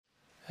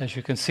As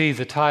you can see,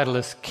 the title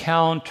is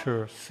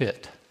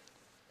Counterfeit.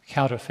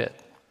 Counterfeit.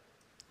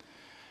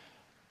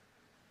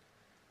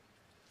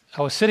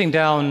 I was sitting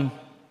down,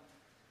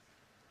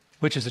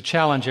 which is a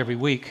challenge every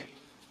week,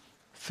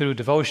 through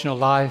devotional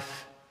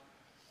life,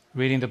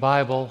 reading the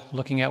Bible,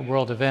 looking at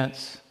world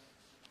events.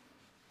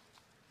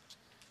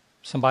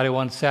 Somebody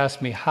once asked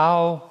me,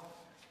 how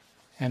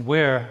and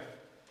where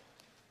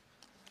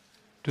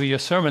do your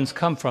sermons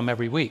come from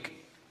every week?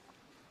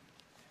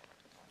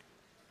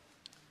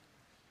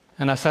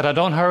 And I said, I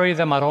don't hurry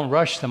them, I don't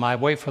rush them. I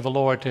wait for the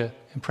Lord to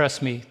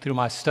impress me through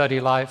my study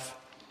life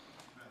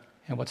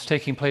and what's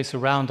taking place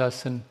around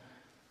us. And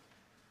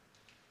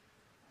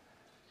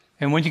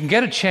when you can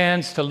get a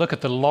chance to look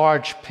at the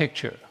large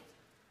picture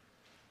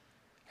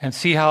and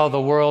see how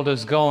the world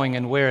is going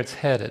and where it's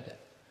headed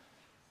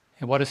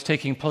and what is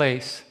taking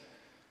place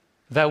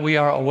that we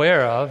are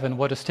aware of and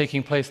what is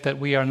taking place that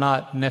we are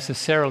not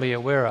necessarily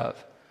aware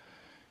of,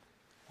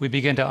 we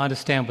begin to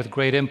understand with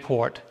great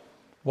import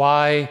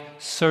why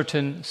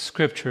certain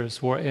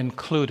scriptures were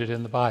included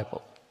in the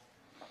Bible.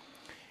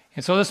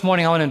 And so this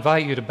morning I want to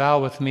invite you to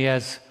bow with me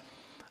as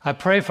I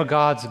pray for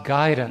God's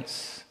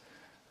guidance.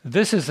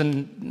 This is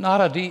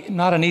not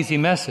an easy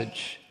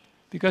message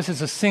because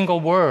it's a single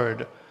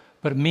word,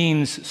 but it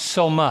means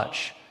so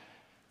much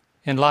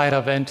in light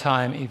of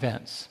end-time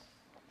events.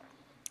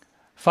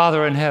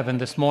 Father in heaven,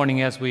 this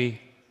morning as we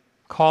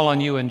call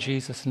on you in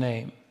Jesus'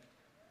 name,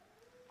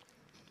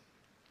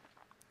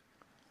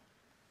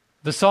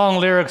 the song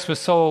lyrics were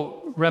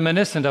so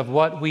reminiscent of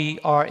what we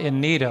are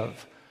in need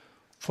of,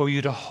 for you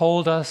to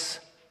hold us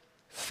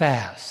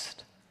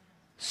fast,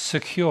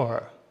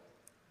 secure,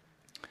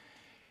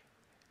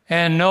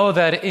 and know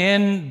that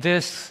in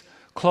this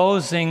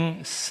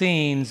closing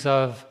scenes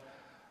of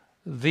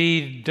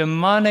the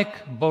demonic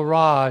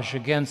barrage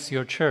against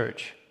your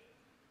church,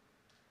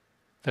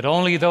 that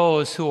only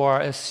those who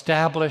are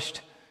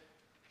established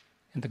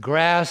in the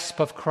grasp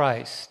of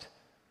Christ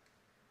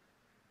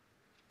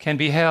can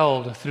be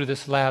held through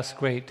this last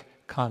great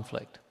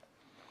conflict.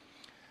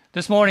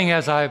 This morning,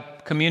 as I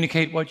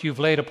communicate what you've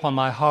laid upon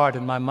my heart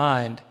and my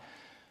mind,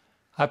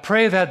 I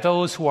pray that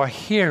those who are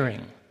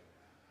hearing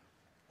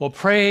will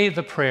pray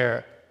the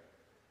prayer,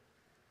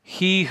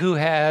 he who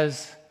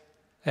has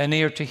an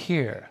ear to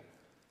hear,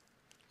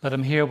 let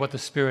him hear what the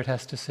Spirit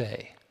has to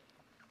say.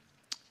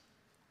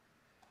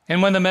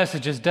 And when the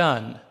message is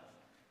done,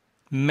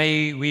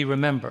 may we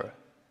remember,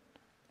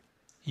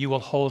 you will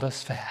hold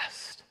us fast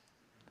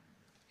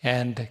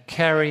and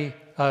carry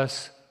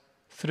us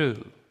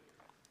through.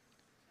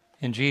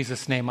 In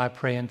Jesus' name I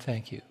pray and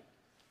thank you.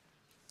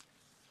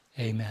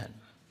 Amen.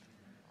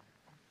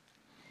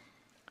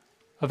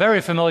 A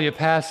very familiar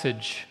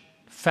passage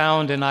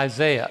found in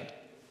Isaiah.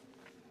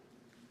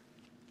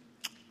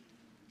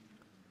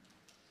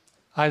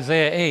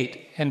 Isaiah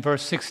 8 and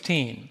verse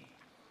 16.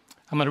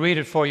 I'm going to read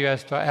it for you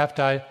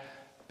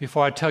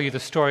before I tell you the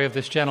story of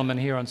this gentleman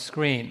here on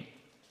screen.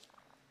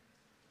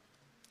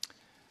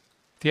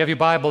 If you have your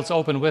Bibles,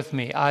 open with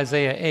me,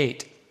 Isaiah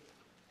 8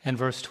 and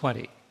verse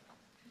 20.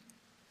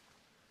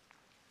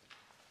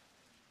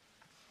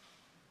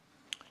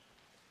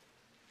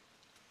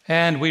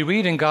 And we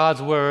read in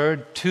God's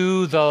word,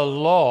 to the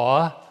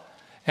law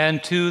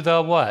and to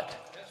the what?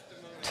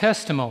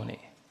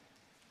 Testimony.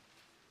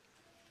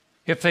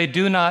 If they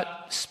do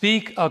not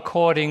speak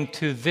according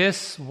to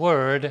this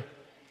word,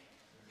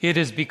 it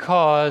is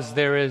because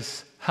there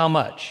is how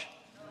much?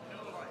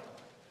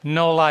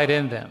 No light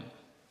in them.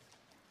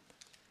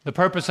 The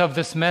purpose of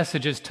this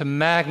message is to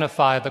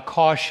magnify the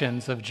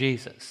cautions of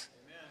Jesus.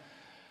 Amen.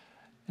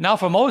 Now,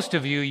 for most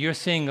of you, you're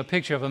seeing a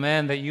picture of a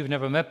man that you've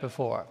never met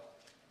before.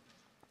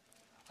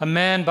 A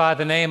man by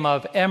the name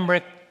of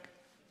Emmerich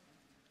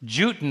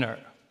Geithner.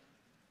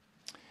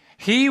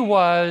 He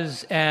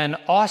was an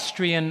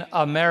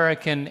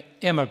Austrian-American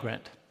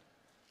immigrant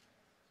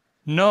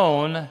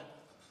known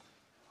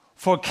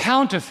for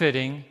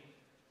counterfeiting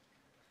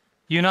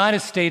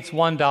United States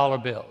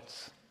 $1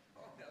 bills.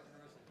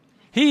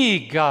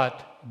 He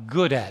got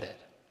good at it.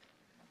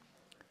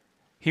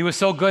 He was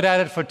so good at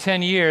it for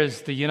 10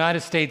 years, the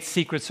United States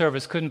Secret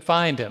Service couldn't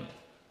find him.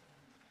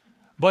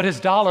 But his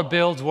dollar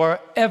bills were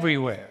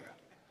everywhere.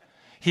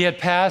 He had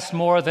passed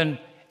more than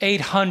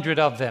 800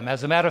 of them.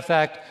 As a matter of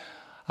fact,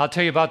 I'll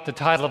tell you about the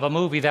title of a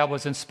movie that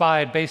was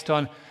inspired based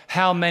on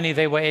how many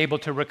they were able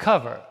to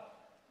recover.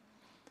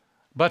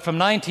 But from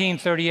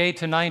 1938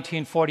 to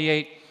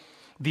 1948,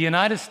 the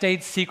United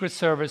States Secret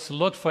Service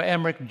looked for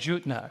Emmerich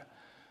Geithner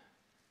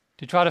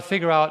to try to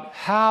figure out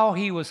how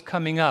he was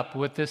coming up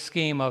with this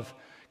scheme of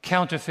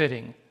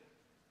counterfeiting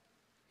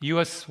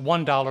U.S.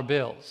 $1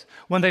 bills.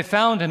 When they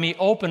found him, he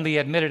openly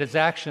admitted his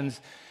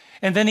actions,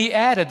 and then he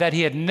added that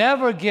he had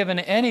never given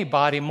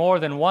anybody more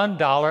than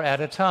 $1 at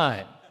a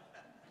time.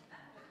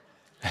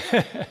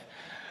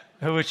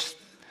 Which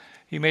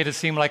he made it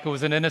seem like it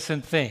was an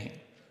innocent thing.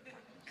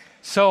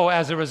 So,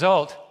 as a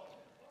result,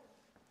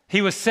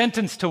 he was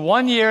sentenced to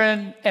 1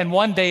 year and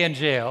 1 day in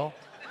jail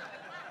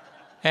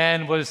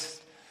and was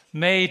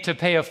made to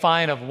pay a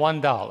fine of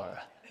 $1.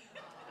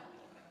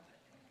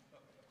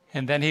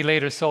 And then he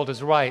later sold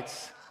his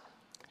rights,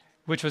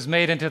 which was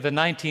made into the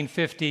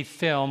 1950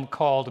 film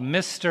called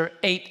Mr.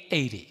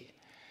 880.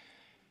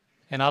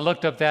 And I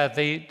looked up that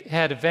they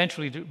had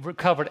eventually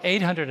recovered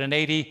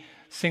 880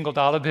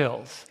 single-dollar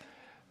bills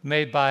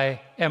made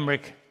by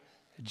Emmerich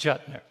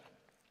Jutner.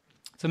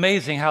 It's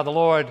amazing how the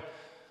Lord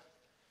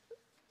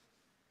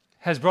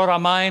has brought our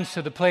minds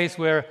to the place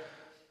where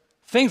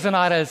things are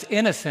not as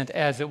innocent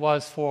as it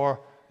was for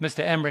Mr.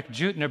 Emmerich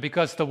Jutner,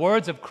 because the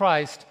words of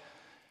Christ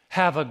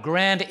have a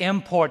grand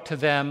import to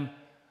them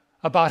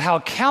about how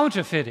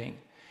counterfeiting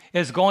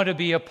is going to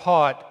be a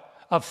part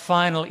of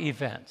final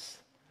events.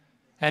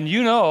 And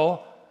you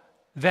know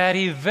that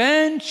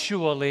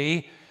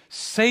eventually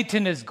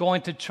Satan is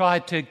going to try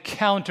to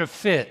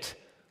counterfeit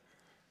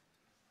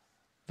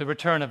the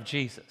return of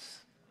Jesus.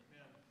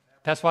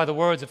 That's why the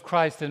words of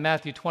Christ in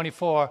Matthew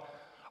 24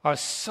 are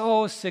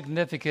so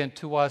significant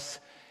to us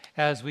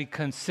as we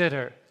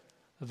consider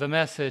the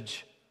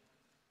message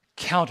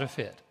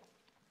counterfeit.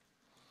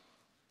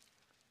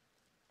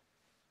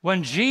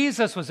 When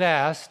Jesus was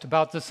asked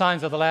about the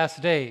signs of the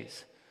last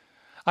days,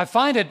 I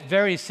find it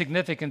very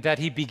significant that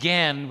he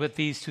began with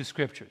these two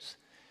scriptures.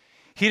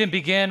 He didn't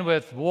begin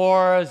with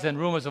wars and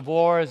rumors of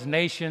wars,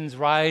 nations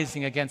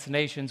rising against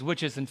nations,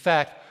 which is in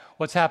fact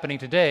what's happening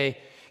today.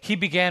 He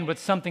began with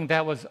something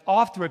that was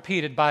often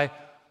repeated by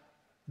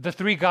the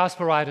three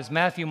gospel writers,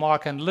 Matthew,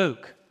 Mark, and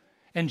Luke.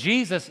 And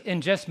Jesus,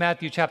 in just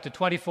Matthew chapter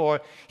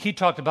 24, he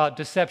talked about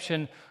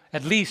deception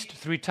at least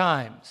 3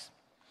 times.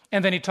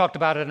 And then he talked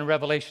about it in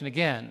Revelation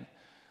again,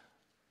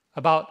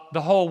 about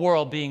the whole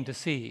world being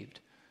deceived.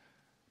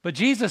 But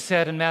Jesus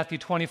said in Matthew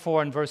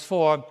 24 and verse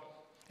 4,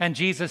 and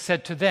Jesus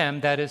said to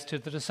them, that is to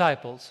the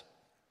disciples,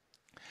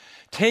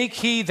 take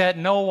heed that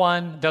no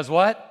one does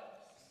what?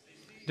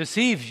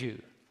 Deceives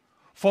you.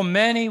 For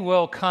many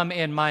will come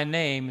in my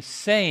name,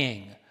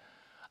 saying,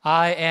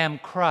 I am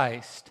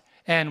Christ,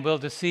 and will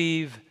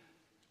deceive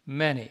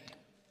many.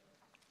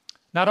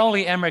 Not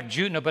only Emmerich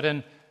Jutner, but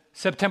in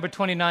September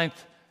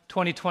 29th,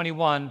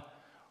 2021,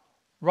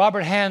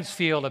 Robert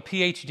Hansfield, a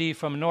PhD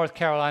from North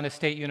Carolina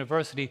State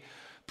University,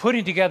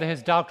 putting together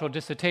his doctoral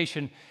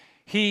dissertation,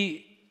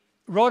 he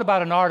wrote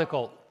about an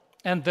article,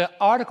 and the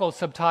article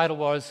subtitle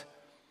was,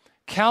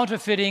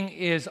 Counterfeiting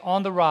is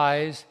on the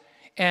rise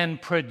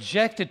and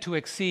projected to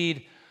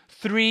exceed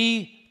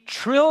 $3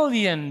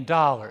 trillion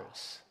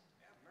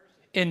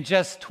in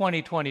just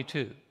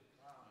 2022.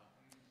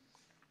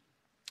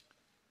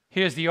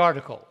 Here's the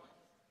article.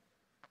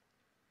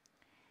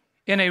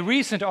 In a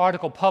recent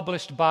article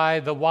published by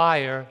The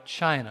Wire,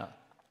 China,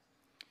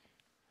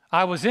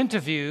 I was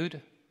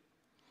interviewed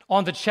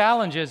on the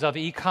challenges of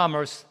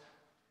e-commerce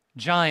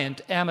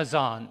giant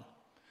Amazon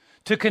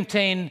to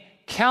contain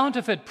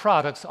counterfeit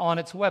products on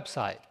its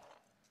website.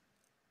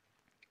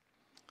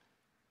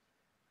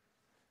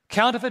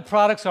 Counterfeit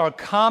products are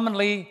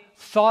commonly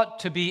thought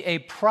to be a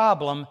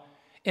problem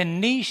in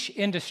niche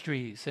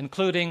industries,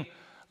 including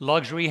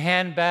luxury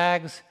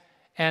handbags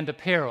and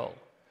apparel,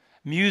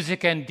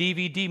 music and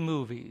DVD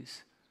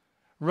movies,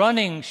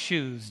 running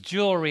shoes,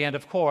 jewelry, and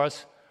of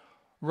course,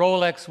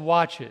 Rolex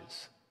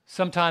watches.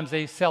 Sometimes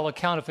they sell a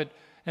counterfeit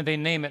and they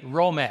name it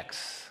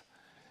Romex.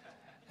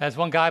 As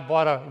one guy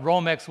bought a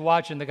Romex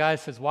watch and the guy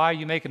says, why are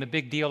you making a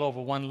big deal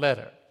over one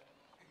letter?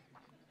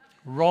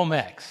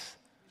 Romex.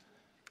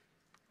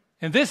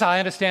 And this, I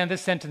understand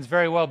this sentence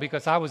very well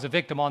because I was a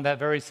victim on that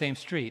very same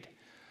street.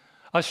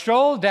 A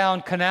stroll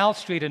down Canal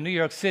Street in New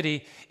York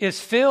City is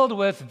filled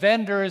with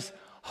vendors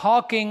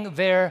hawking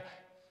their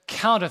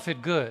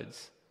counterfeit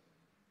goods.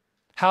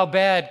 How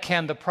bad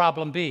can the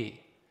problem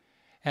be?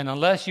 And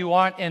unless you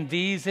aren't in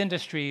these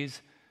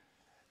industries,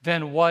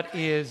 then what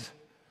is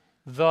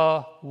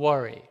the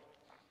worry?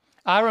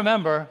 I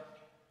remember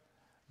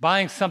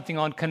buying something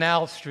on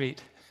Canal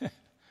Street.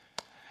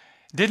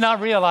 Did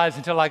not realize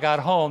until I got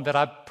home that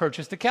I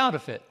purchased a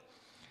counterfeit.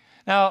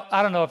 Now,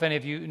 I don't know if any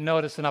of you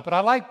noticed or not, but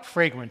I like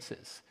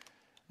fragrances.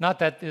 Not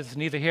that it's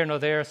neither here nor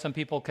there. Some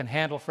people can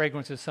handle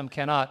fragrances, some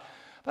cannot.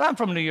 But I'm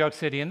from New York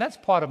City, and that's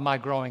part of my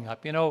growing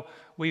up. You know,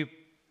 we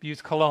use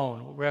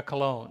cologne, we wear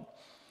cologne.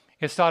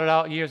 It started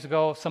out years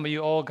ago. Some of you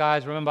old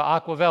guys remember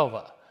Aqua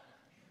Velva.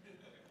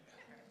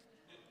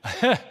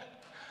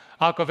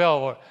 Aqua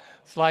Velva.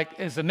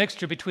 It's a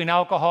mixture between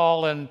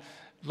alcohol and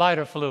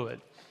lighter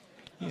fluid.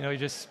 You know, you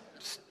just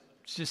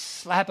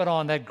slap it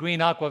on that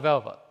green Aqua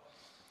Velva.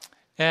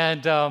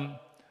 And,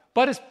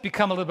 but it's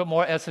become a little bit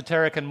more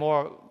esoteric and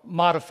more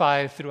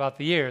modified throughout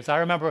the years. I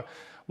remember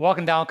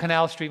walking down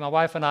Canal Street, my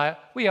wife and I,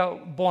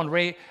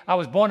 I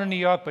was born in New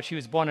York, but she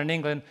was born in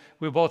England.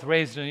 We were both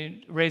raised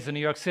in New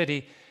York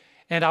City.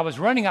 And I was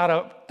running out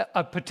of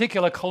a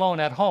particular cologne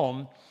at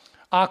home,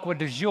 Aqua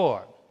de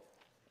Jour.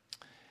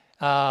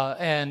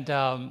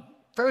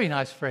 Very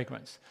nice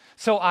fragrance.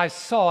 So I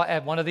saw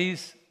at one of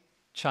these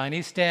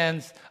Chinese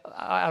stands,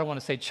 I don't want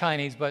to say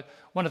Chinese, but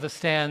one of the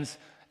stands,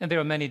 and there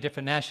were many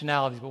different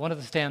nationalities, but one of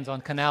the stands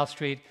on Canal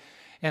Street,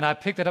 and I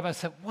picked it up and I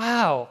said,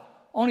 wow,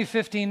 only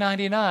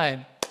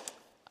 $15.99.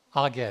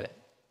 I'll get it.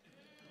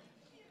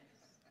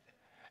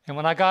 And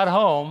when I got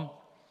home,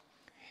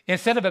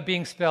 Instead of it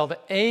being spelled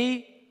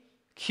AQUA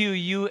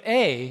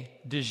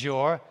de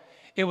jour,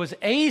 it was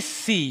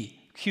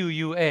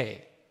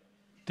ACQUA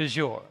de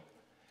jour.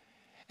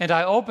 And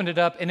I opened it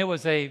up, and it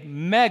was a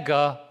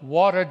mega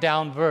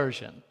watered-down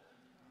version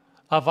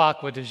of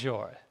Aqua de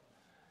jour.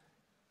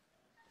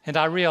 And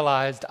I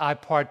realized I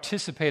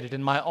participated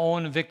in my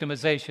own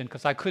victimization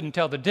because I couldn't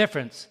tell the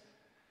difference.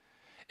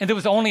 And there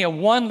was only a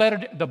one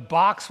letter, the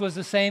box was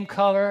the same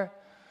color,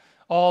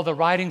 all the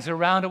writings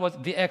around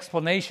it, the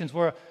explanations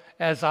were,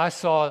 as I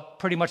saw,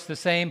 pretty much the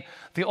same.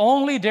 The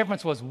only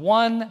difference was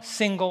one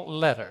single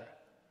letter,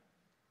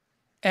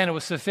 and it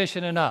was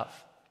sufficient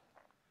enough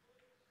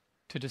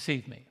to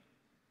deceive me.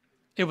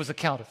 It was a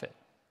counterfeit.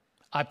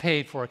 I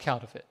paid for a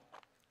counterfeit.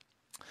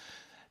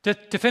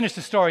 To finish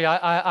the story,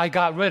 I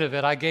got rid of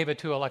it. I gave it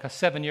to like a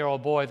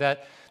 7-year-old boy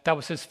that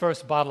was his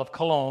first bottle of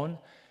cologne.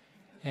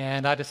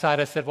 And I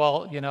decided, I said,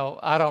 well,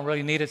 I don't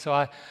really need it.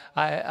 So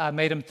I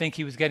made him think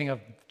he was getting a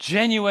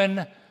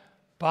genuine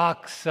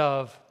box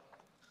of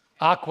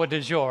Aqua de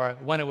jour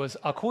when it was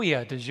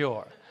Aquia de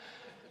jour.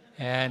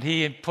 And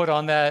he put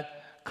on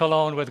that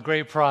cologne with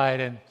great pride,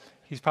 and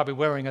he's probably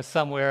wearing it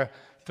somewhere,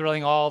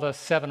 thrilling all the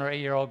 7 or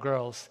 8-year-old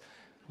girls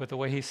with the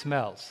way he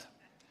smells.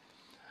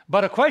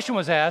 But a question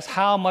was asked,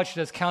 how much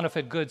does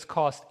counterfeit goods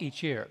cost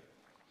each year?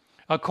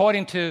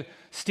 According to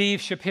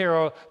Steve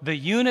Shapiro, the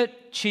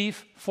unit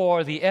chief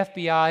for the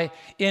FBI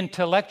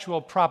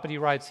Intellectual Property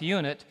Rights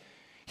Unit,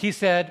 he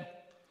said,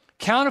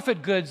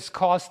 counterfeit goods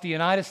cost the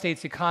United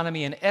States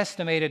economy an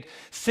estimated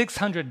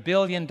 $600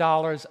 billion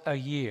a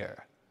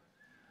year.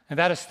 And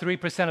that is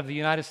 3% of the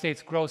United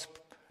States gross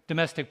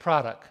domestic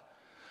product.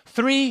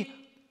 $600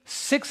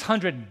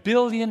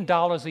 billion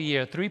a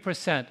year,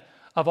 3%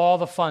 of all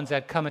the funds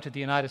that come into the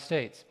United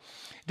States.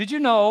 Did you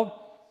know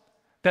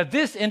that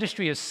this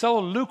industry is so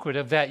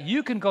lucrative that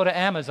you can go to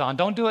Amazon,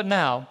 don't do it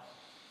now,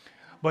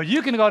 but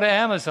you can go to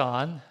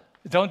Amazon,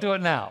 don't do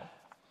it now,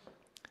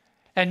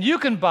 and you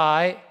can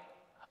buy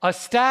a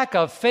stack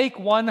of fake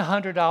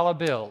 $100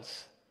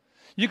 bills.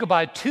 You could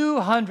buy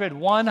 200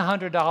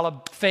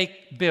 $100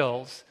 fake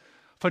bills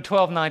for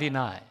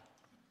 $12.99.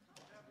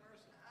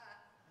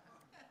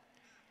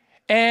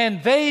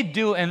 And they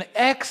do an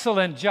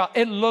excellent job.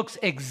 It looks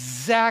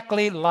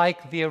exactly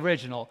like the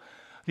original.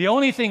 The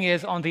only thing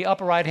is, on the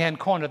upper right-hand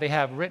corner, they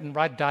have written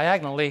right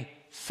diagonally,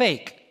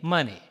 fake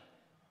money.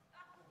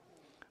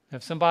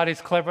 If somebody's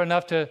clever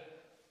enough to,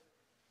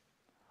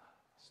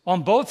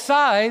 on both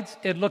sides,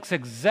 it looks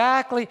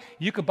exactly,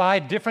 you could buy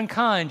different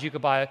kinds. You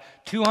could buy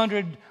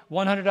 200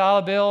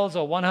 $100 bills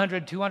or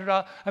 100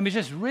 $200. I mean, it's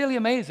just really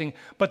amazing.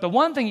 But the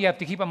one thing you have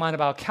to keep in mind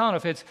about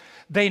counterfeits,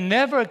 they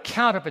never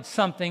counterfeit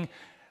something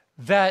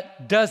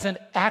that doesn't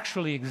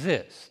actually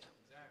exist.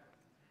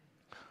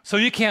 So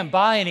you can't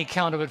buy any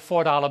counterfeit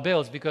 $4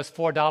 bills because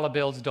 $4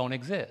 bills don't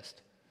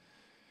exist.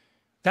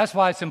 That's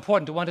why it's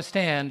important to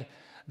understand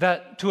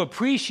that to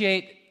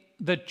appreciate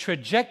the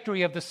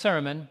trajectory of the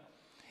sermon,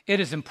 it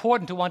is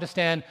important to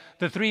understand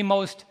the 3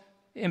 most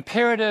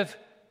imperative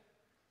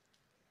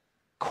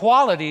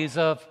qualities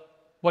of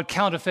what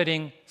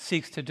counterfeiting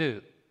seeks to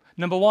do.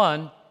 Number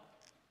 1,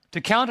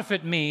 to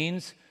counterfeit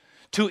means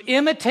to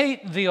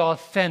imitate the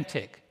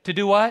authentic. To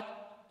do what?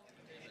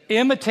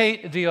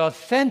 Imitate the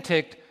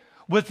authentic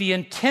with the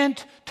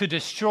intent to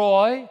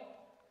destroy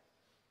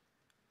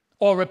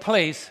or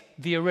replace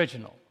the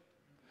original.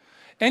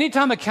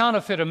 Anytime a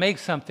counterfeiter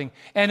makes something,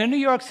 and in New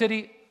York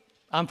City,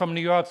 I'm from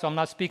New York, so I'm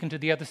not speaking to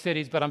the other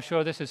cities, but I'm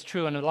sure this is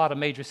true in a lot of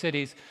major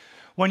cities.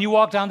 When you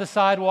walk down the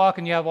sidewalk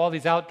and you have all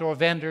these outdoor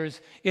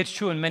vendors, it's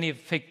true in many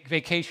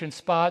vacation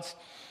spots.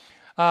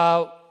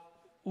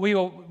 We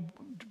were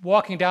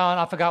walking down,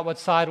 I forgot what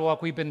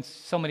sidewalk, we've been in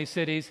so many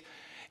cities,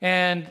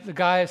 and the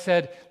guy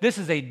said, this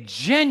is a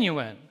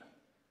genuine,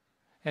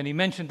 and he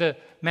mentioned the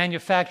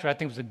manufacturer, I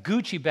think it was a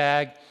Gucci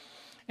bag,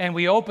 and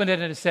we opened it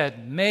and it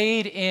said,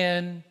 made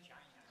in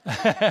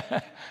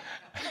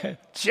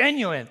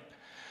genuine.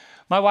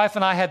 My wife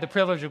and I had the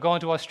privilege of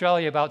going to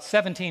Australia about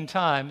 17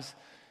 times.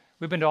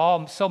 We've been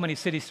to so many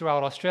cities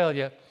throughout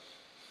Australia.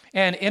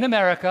 And in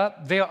America,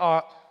 there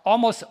are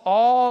almost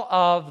all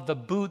of the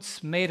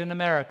boots made in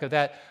America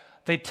that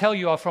they tell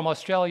you are from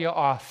Australia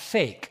are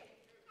fake.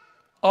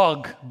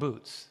 UGG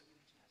boots.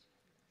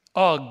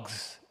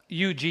 Uggs,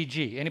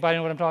 U-G-G. Anybody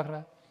know what I'm talking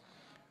about?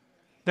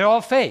 They're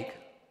all fake.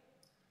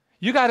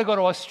 You got to go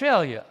to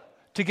Australia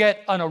to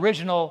get an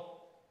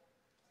original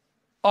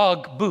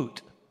UGG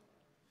boot.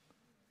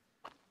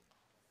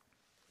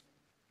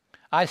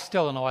 I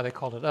still don't know why they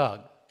called it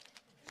UGG.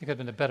 It could have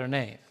been a better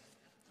name.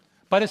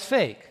 But it's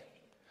fake.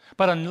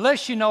 But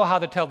unless you know how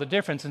to tell the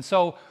difference, and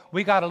so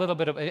we got a little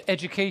bit of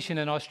education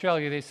in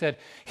Australia. They said,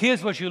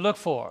 here's what you look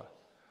for.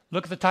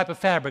 Look at the type of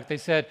fabric. They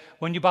said,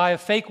 when you buy a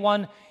fake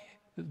one,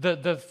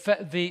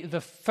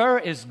 the fur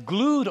is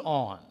glued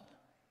on.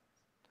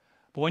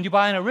 But when you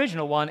buy an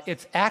original one,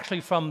 it's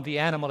actually from the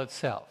animal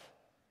itself.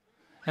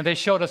 And they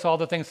showed us all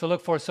the things to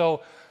look for.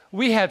 So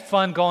we had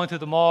fun going through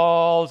the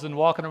malls and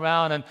walking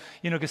around and,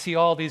 could see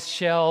all these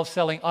shelves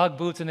selling UGG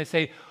boots. And they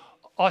say,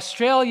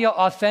 Australia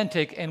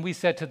authentic. And we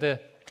said to the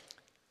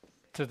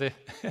to the,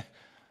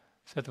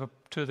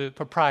 to the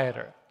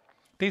proprietor,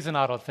 these are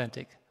not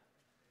authentic.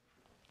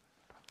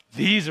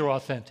 These are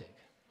authentic.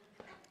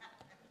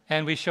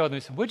 And we showed them,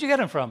 we said, where'd you get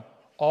them from?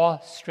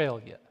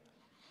 Australia.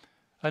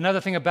 Another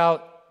thing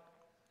about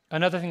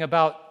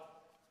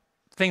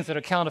things that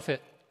are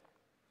counterfeit.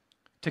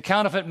 To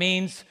counterfeit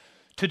means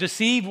to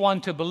deceive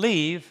one to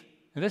believe,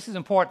 and this is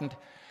important,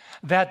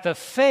 that the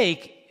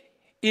fake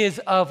is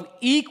of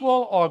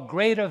equal or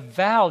greater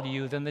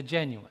value than the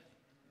genuine.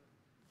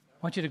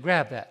 I want you to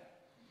grab that.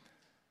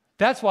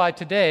 That's why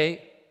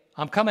today,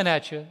 I'm coming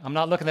at you, I'm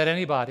not looking at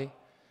anybody.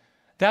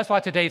 That's why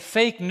today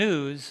fake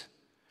news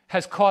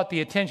has caught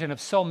the attention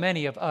of so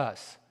many of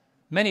us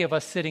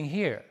sitting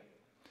here.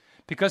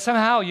 Because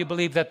somehow you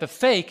believe that the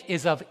fake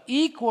is of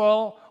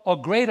equal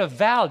or greater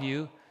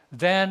value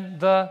than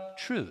the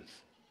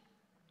truth.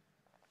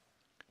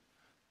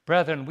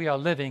 Brethren, we are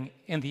living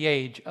in the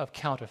age of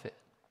counterfeit.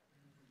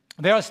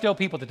 There are still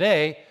people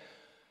today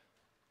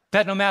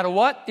that no matter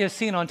what is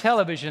seen on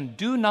television,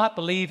 do not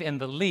believe in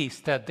the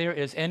least that there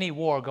is any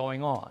war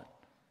going on.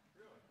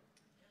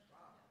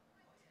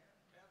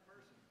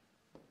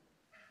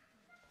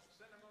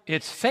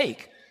 It's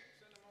fake,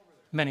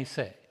 many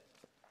say.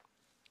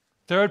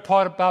 Third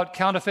part about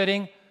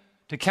counterfeiting,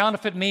 to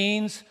counterfeit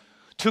means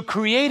to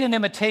create an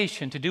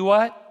imitation. To do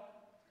what?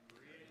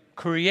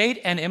 Create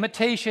an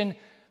imitation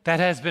that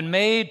has been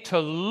made to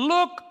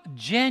look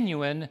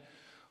genuine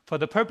for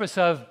the purpose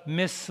of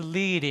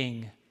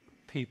misleading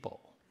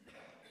people.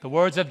 The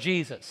words of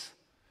Jesus,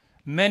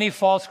 many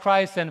false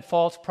Christs and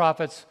false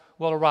prophets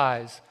will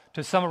arise.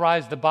 To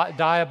summarize, the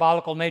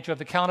diabolical nature of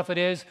the counterfeit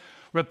is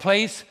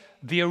replace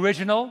the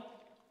original,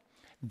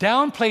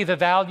 downplay the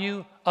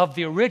value of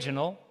the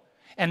original,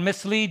 and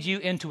mislead you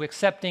into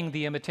accepting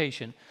the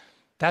imitation.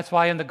 That's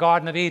why in the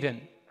Garden of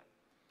Eden,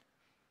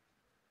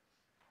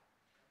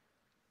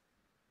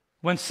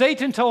 when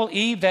Satan told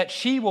Eve that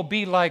she will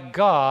be like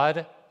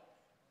God,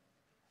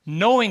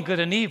 knowing good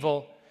and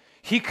evil,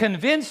 he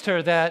convinced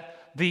her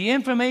that the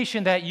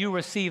information that you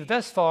received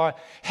thus far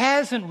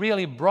hasn't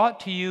really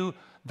brought to you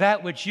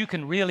that which you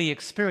can really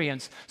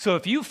experience. So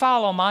if you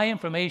follow my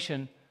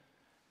information,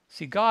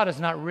 see, God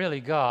is not really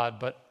God,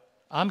 but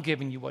I'm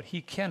giving you what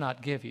he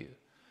cannot give you.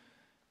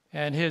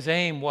 And his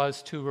aim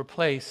was to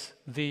replace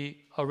the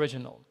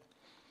original.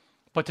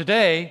 But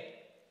today,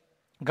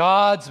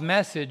 God's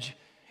message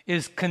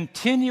is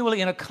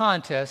continually in a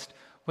contest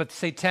with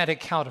satanic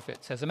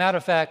counterfeits. As a matter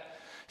of fact,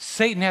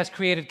 Satan has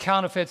created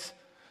counterfeits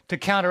to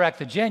counteract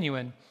the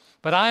genuine,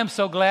 but I am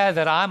so glad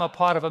that I'm a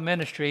part of a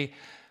ministry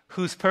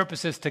whose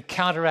purpose is to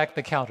counteract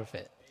the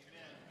counterfeit.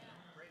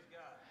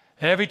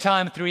 Every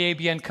time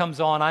 3ABN comes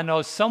on, I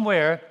know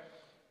somewhere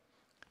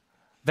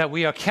that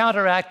we are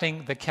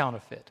counteracting the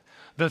counterfeit.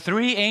 The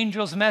three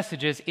angels'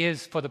 messages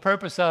is for the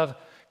purpose of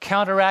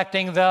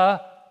counteracting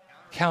the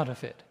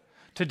counterfeit.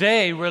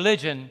 Today,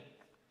 religion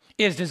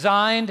is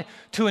designed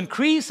to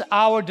increase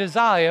our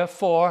desire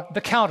for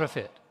the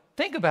counterfeit.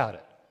 Think about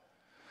it.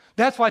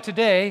 That's why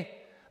today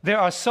there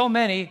are so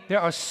many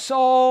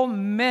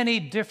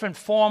different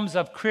forms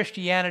of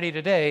Christianity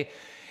today,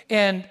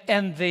 and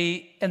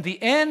the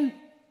end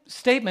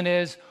statement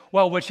is,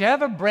 well,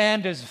 whichever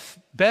brand is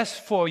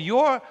best for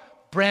your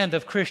brand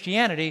of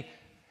Christianity,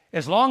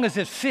 as long as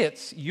it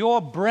fits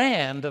your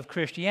brand of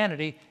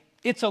Christianity,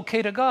 it's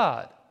okay to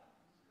God.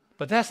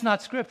 But that's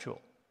not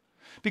scriptural.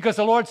 Because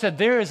the Lord said,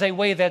 there is a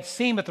way that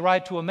seemeth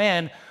right to a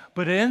man,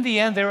 but in the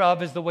end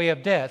thereof is the way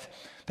of death.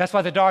 That's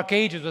why the Dark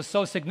Ages was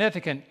so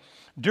significant.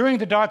 During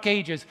the Dark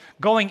Ages,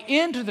 going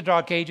into the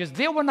Dark Ages,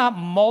 there were not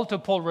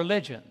multiple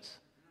religions.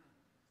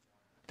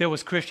 There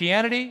was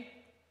Christianity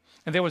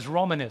and there was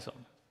Romanism.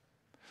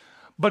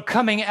 But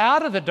coming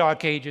out of the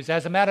Dark Ages,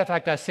 as a matter of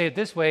fact, I say it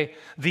this way,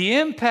 the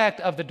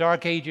impact of the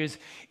Dark Ages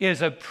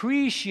is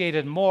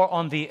appreciated more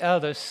on the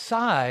other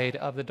side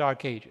of the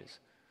Dark Ages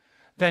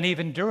than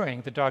even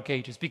during the Dark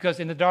Ages.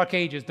 Because in the Dark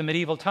Ages, the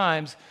medieval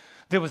times,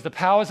 there was the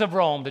powers of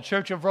Rome, the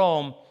Church of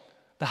Rome,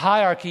 the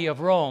hierarchy of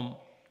Rome,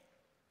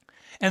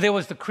 and there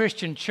was the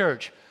Christian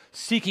church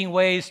seeking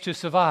ways to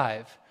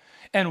survive.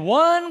 And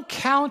one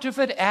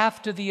counterfeit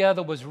after the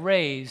other was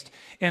raised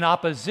in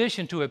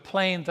opposition to a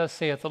plain, thus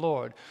saith the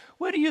Lord.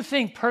 Where do you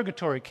think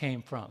purgatory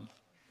came from?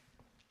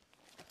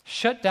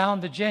 Shut down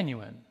the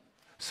genuine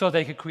so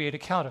they could create a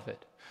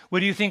counterfeit. Where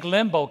do you think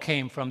limbo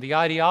came from? The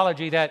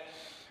ideology that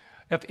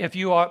if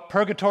you are,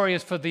 purgatory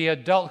is for the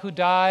adult who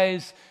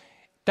dies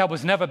that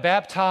was never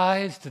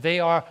baptized. They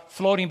are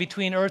floating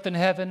between earth and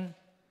heaven.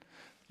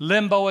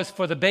 Limbo is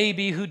for the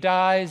baby who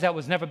dies that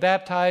was never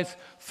baptized,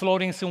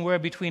 floating somewhere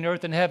between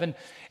earth and heaven.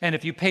 And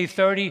if you pay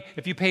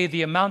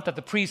the amount that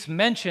the priest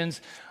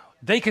mentions,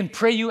 they can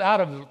pray you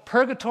out of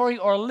purgatory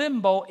or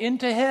limbo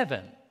into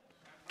heaven.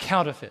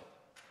 Counterfeit.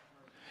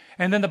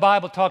 And then the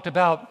Bible talked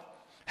about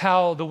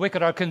how the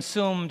wicked are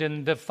consumed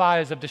in the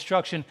fires of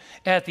destruction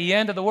at the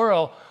end of the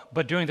world.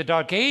 But during the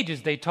Dark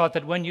Ages, they taught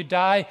that when you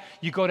die,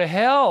 you go to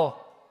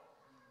hell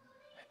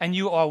and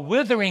you are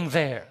withering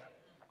there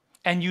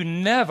and you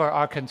never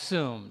are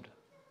consumed.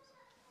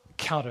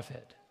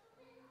 Counterfeit.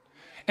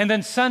 And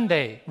then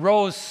Sunday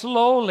rose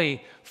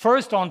slowly,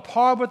 first on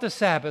par with the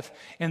Sabbath,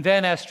 and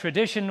then as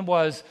tradition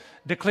was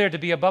declared to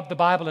be above the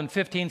Bible in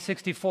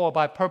 1564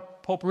 by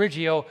Pope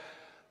Reggio,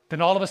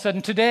 then all of a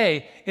sudden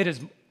today it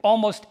is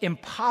almost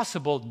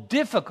impossible,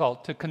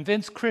 difficult to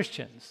convince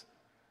Christians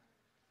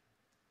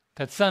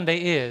that Sunday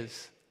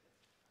is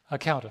a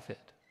counterfeit.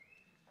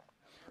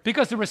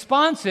 Because the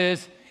response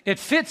is, it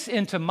fits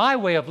into my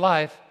way of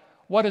life.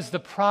 What is the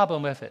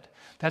problem with it?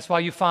 That's why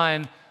you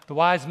find the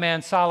wise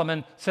man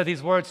Solomon said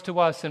these words to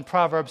us in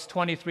Proverbs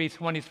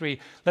 23:23.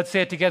 Let's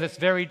say it together. It's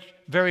very,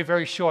 very,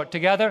 very short.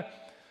 Together.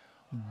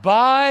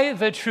 Buy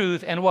the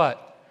truth and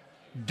what?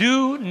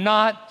 Do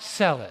not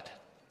sell it.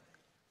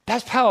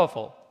 That's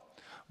powerful.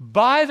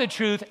 Buy the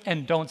truth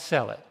and don't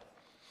sell it.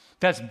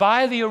 That's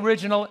buy the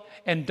original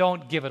and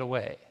don't give it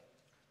away.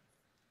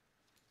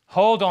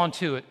 Hold on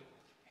to it.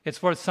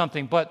 It's worth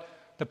something. But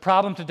the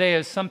problem today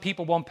is some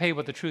people won't pay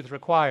what the truth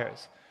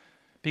requires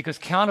because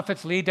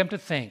counterfeits lead them to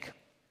think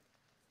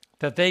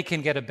that they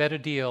can get a better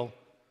deal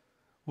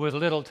with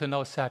little to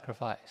no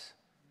sacrifice.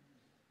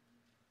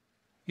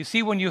 You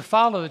see, when you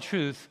follow the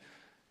truth,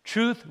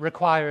 truth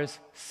requires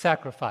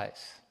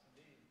sacrifice.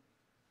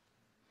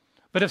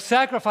 But if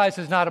sacrifice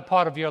is not a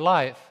part of your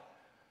life,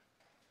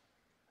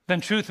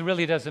 then truth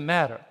really doesn't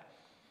matter.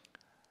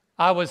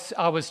 I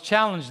was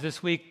challenged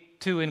this week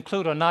to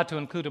include or not to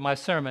include in my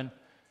sermon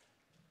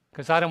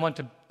because I don't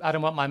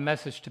want my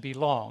message to be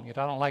long. I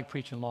don't like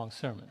preaching long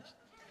sermons.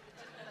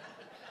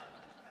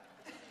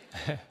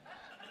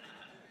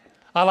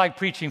 I like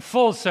preaching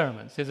full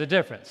sermons. There's a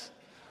difference.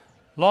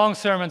 Long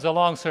sermons are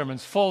long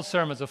sermons. Full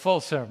sermons are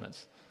full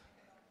sermons.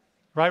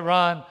 Right,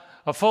 Ron?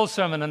 A full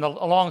sermon and a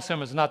long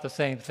sermon is not the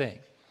same thing.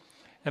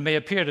 It may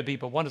appear to be,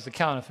 but one is a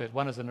counterfeit,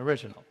 one is an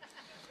original.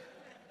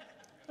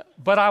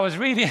 But I was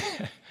reading,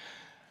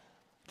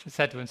 just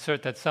had to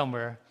insert that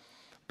somewhere.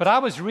 But I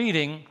was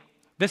reading,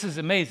 this is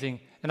amazing,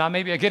 and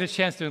maybe I get a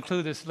chance to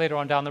include this later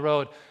on down the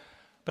road.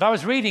 But I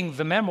was reading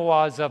the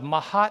memoirs of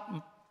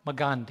Mahatma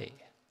Gandhi.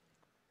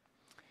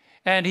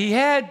 And he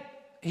had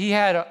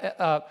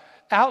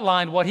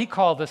outlined what he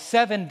called the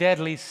 7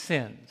 deadly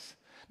sins.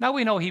 Now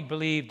we know he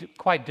believed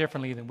quite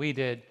differently than we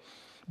did.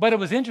 But it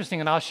was interesting,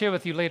 and I'll share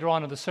with you later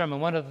on in the sermon,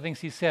 one of the things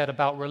he said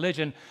about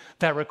religion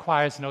that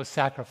requires no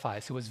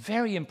sacrifice. It was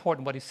very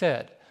important what he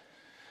said.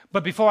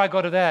 But before I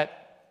go to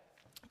that,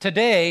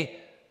 today,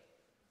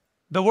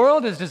 the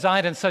world is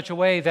designed in such a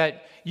way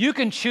that you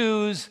can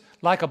choose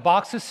like a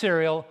box of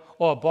cereal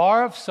or a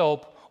bar of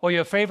soap or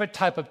your favorite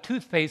type of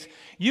toothpaste.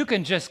 You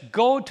can just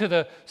go to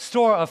the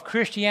store of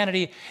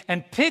Christianity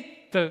and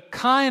pick the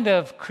kind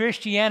of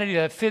Christianity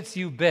that fits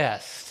you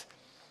best.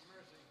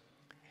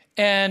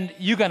 And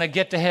you're going to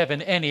get to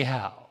heaven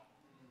anyhow.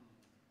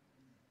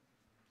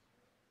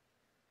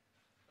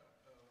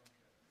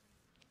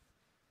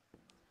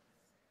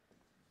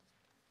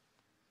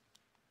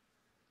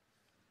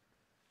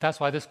 That's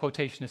why this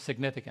quotation is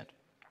significant.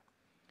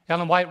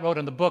 Ellen White wrote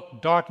in the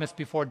book Darkness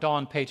Before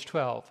Dawn, page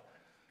 12.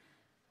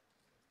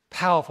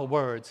 Powerful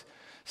words.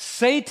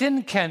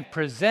 Satan can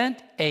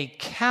present a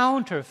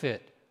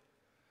counterfeit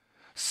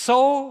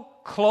so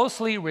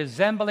closely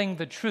resembling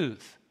the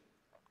truth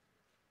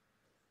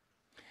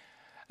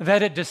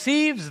that it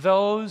deceives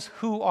those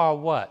who are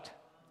what?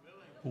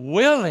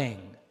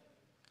 Willing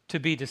to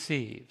be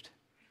deceived,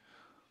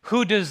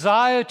 who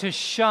desire to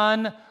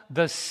shun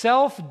the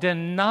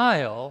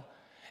self-denial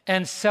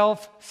and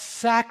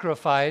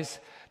self-sacrifice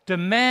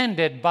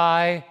demanded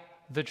by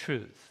the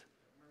truth.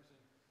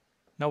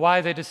 Now, why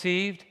are they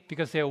deceived?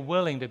 Because they're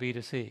willing to be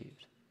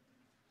deceived.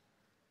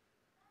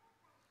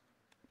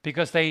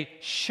 Because they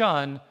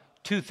shun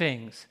 2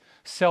 things,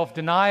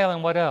 self-denial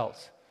and what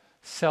else?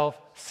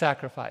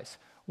 Self-sacrifice.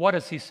 What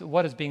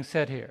is being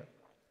said here?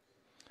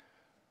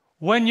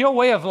 When your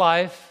way of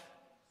life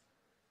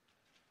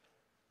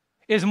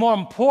is more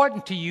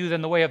important to you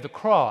than the way of the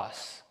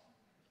cross,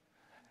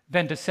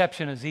 then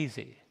deception is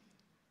easy.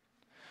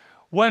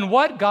 When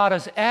what God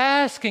is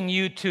asking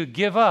you to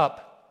give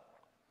up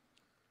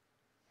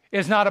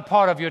is not a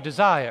part of your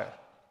desire,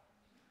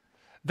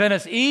 then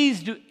it's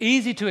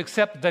easy to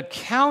accept the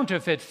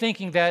counterfeit,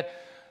 thinking that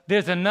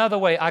there's another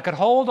way. I could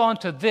hold on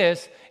to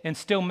this and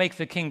still make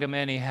the kingdom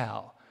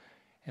anyhow.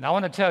 And I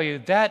want to tell you,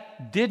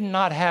 that did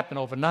not happen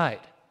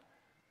overnight.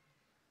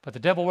 But the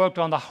devil worked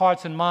on the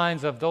hearts and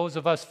minds of those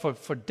of us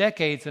for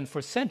decades and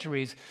for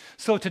centuries.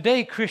 So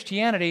today,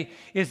 Christianity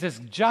is this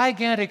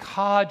gigantic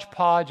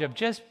hodgepodge of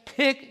just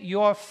pick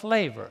your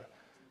flavor.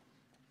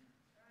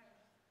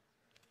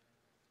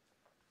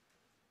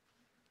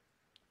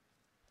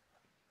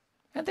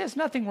 And there's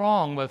nothing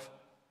wrong with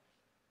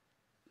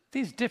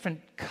these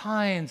different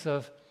kinds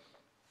of,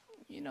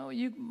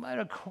 you might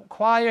have a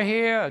choir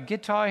here, a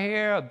guitar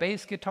here, a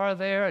bass guitar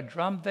there, a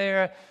drum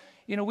there.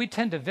 We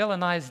tend to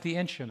villainize the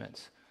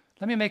instruments.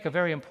 Let me make a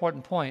very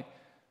important point.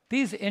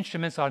 These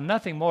instruments are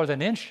nothing more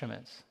than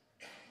instruments.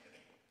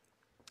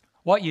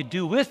 What you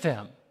do with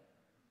them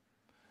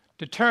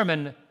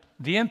determine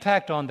the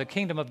impact on the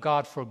kingdom of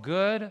God for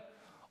good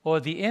or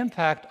the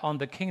impact on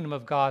the kingdom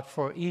of God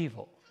for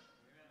evil.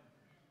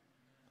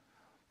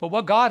 But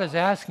what God is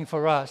asking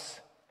for us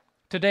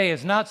today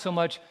is not so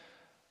much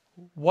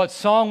what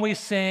song we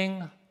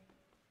sing,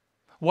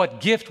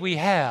 what gift we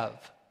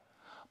have,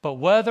 but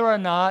whether or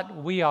not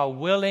we are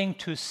willing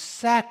to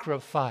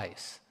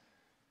sacrifice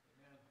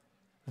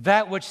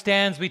that which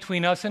stands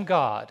between us and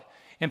God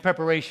in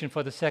preparation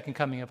for the second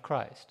coming of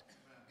Christ.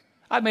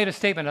 I've made a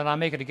statement, and I'll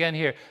make it again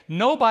here.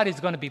 Nobody's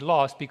going to be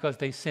lost because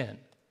they sin.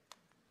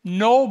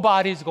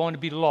 Nobody's going to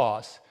be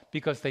lost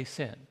because they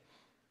sin.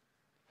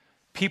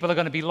 People are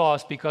going to be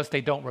lost because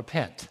they don't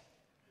repent.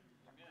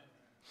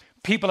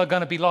 People are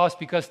going to be lost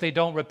because they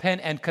don't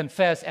repent and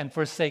confess and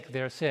forsake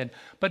their sin.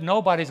 But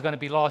nobody's going to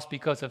be lost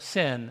because of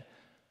sin.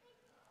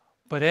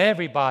 But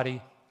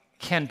everybody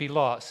can be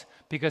lost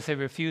because they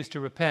refuse to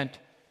repent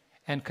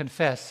and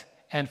confess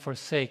and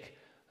forsake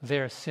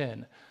their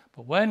sin.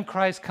 But when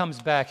Christ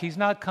comes back, he's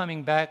not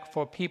coming back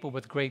for people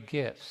with great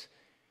gifts.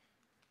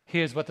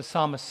 Here's what the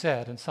psalmist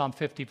said in Psalm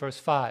 50, verse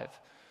 5.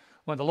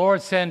 When the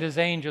Lord sends his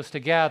angels to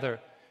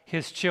gather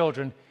his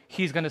children,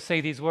 he's going to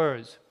say these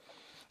words: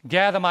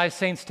 gather my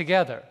saints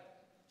together.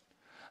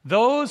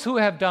 Those who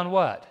have done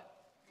what?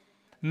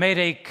 Made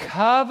a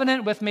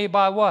covenant with me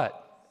by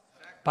what?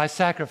 By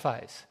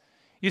sacrifice.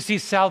 You see,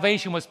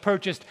 salvation was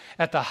purchased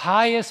at the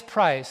highest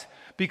price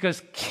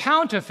because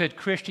counterfeit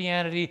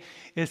Christianity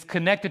is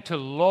connected to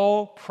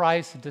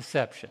low-price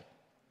deception.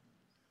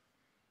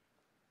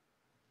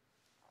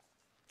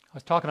 I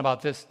was talking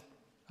about this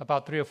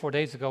about 3 or 4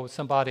 days ago with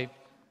somebody.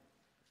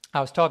 I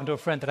was talking to a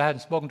friend that I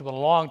hadn't spoken to in a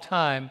long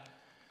time,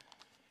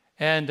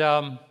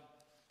 and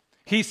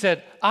he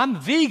said, I'm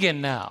vegan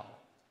now.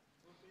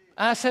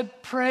 And I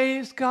said,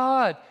 praise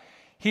God.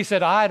 He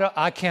said,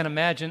 I can't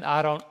imagine,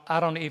 I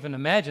don't even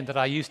imagine that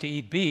I used to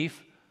eat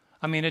beef.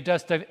 I mean, it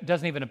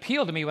doesn't even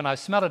appeal to me. When I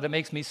smell it, it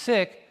makes me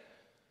sick.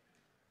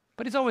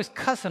 But he's always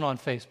cussing on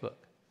Facebook.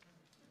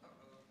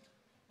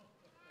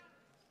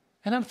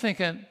 And I'm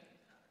thinking,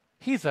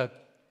 he's a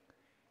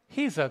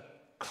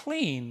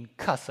clean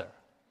cusser.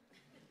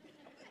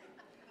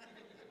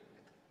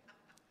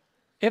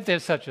 If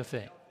there's such a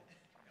thing.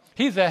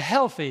 He's a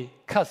healthy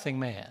cussing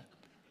man,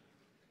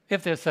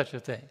 if there's such a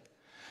thing.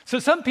 So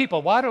some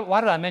people, why did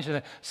I mention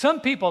that?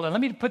 Some people, and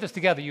let me put this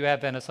together, you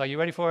Adventists, are you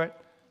ready for it?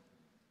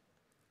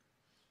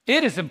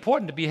 It is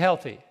important to be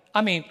healthy.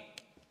 I mean,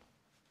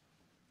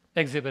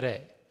 Exhibit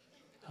A.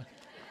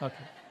 Okay.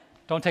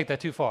 Don't take that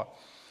too far.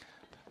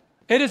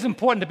 It is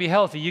important to be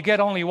healthy. You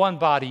get only one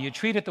body. You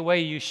treat it the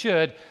way you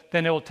should,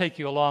 then it will take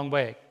you a long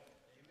way.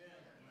 Amen.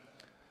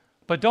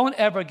 But don't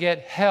ever get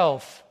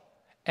health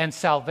and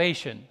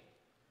salvation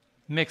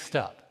mixed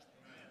up.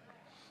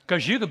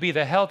 Because you could be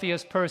the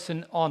healthiest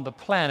person on the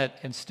planet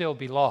and still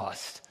be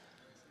lost.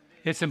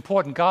 It's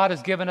important. God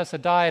has given us a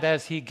diet,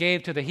 as he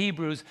gave to the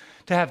Hebrews,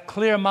 to have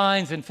clear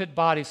minds and fit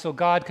bodies so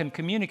God can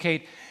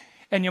communicate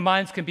and your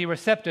minds can be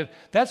receptive.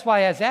 That's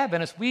why as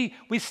Adventists, we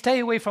stay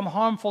away from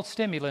harmful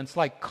stimulants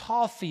like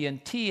coffee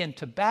and tea and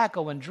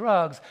tobacco and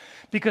drugs,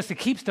 because it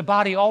keeps the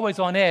body always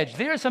on edge.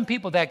 There are some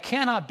people that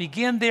cannot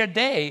begin their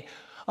day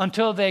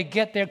until they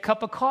get their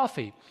cup of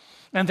coffee.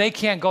 And they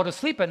can't go to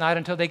sleep at night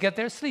until they get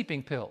their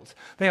sleeping pills.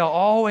 They are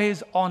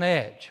always on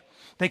edge.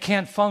 They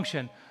can't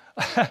function.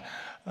 I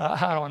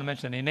don't want to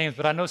mention any names,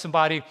 but I know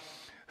somebody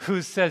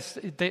who says,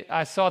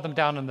 I saw them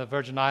down in the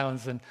Virgin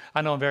Islands, and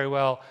I know them very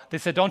well. They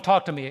said, don't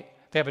talk to me.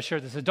 They have a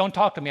shirt that says, don't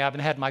talk to me, I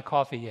haven't had my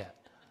coffee yet.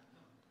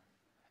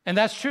 And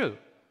that's true.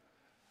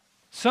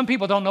 Some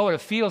people don't know what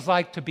it feels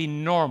like to be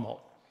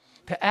normal,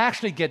 to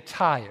actually get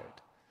tired.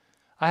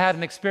 I had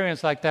an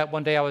experience like that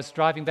one day. I was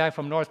driving back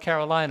from North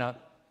Carolina,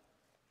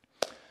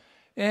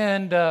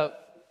 and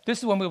this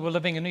is when we were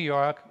living in New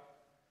York.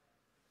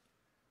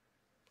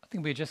 I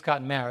think we had just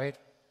gotten married.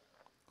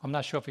 I'm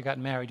not sure if we got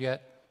married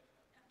yet.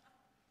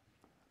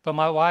 But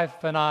my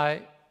wife and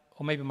I,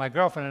 or maybe my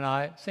girlfriend and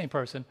I, same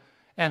person,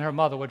 and her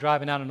mother were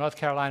driving down to North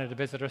Carolina to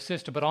visit her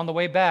sister. But on the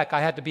way back, I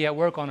had to be at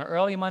work on an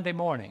early Monday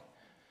morning.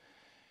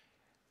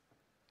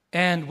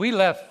 And we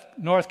left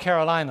North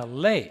Carolina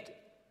late.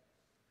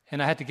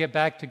 And I had to get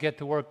back to get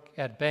to work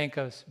at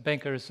Bankers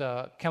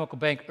Chemical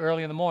Bank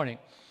early in the morning.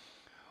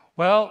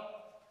 Well,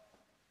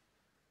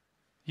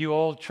 you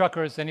old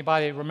truckers,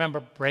 anybody remember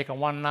Breaker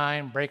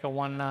 19, Breaker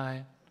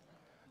 19?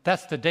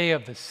 That's the day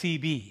of the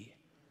CB.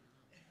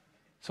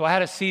 So I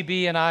had a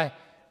CB, and I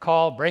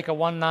called Breaker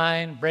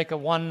 19, Breaker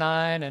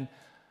 19, and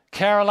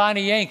Carolina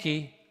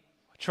Yankee,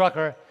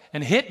 trucker,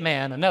 and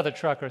Hitman, another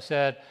trucker,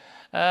 said,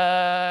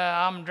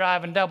 I'm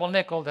driving double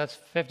nickel, that's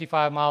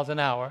 55 miles an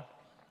hour.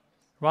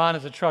 Ron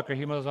is a trucker,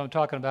 he knows what I'm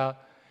talking about.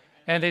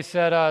 And they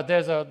said,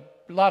 there's a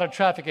lot of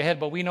traffic ahead,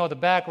 but we know the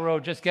back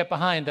road, just get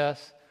behind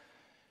us.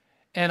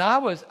 And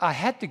I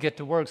had to get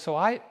to work, so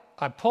I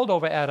pulled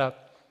over at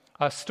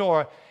a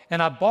store,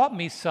 and I bought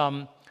me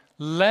some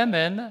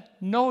lemon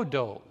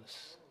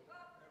no-dos.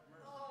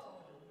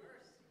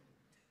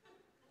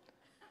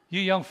 You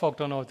young folk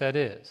don't know what that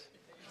is.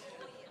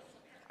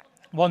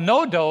 Well,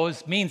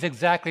 no-dose means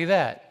exactly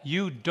that.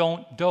 You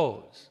don't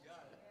doze.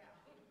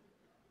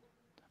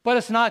 But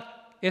it's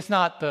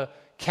not the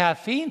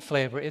caffeine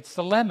flavor, it's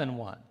the lemon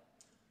one.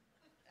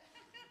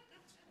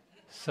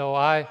 So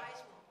I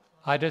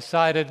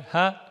decided,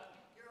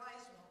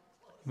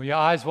 your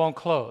eyes won't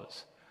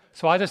close.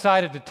 So I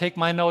decided to take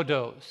my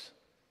no-dose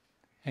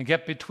and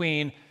get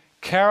between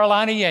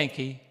Carolina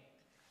Yankee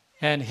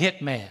and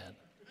Hitman.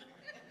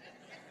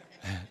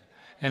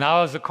 And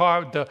I was the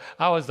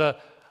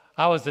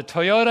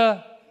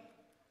Toyota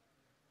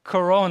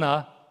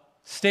Corona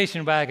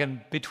station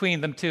wagon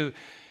between them two.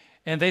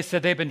 And they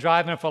said they've been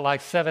driving for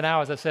like 7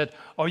 hours. I said,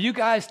 "Oh, you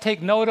guys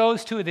take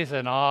no-dose too?" They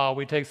said, "No,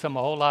 we take something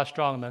a whole lot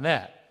stronger than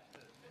that."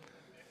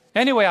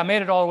 Anyway, I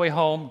made it all the way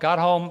home. Got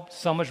home,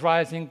 sun was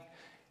rising.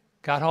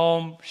 Got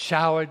home,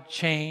 showered,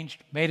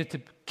 changed, made it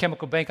to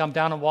Chemical Bank. I'm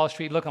down on Wall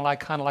Street looking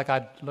kind of like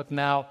I look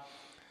now.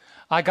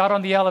 I got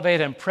on the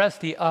elevator and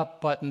pressed the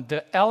up button.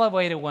 The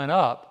elevator went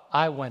up.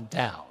 I went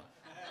down.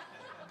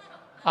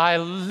 I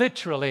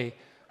literally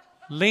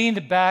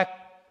leaned back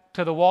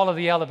to the wall of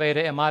the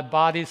elevator and my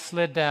body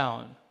slid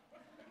down.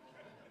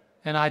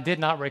 And I did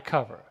not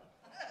recover.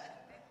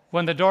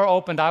 When the door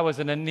opened, I was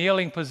in a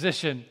kneeling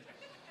position.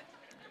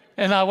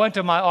 And I went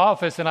to my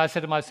office and I said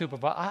to my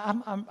supervisor,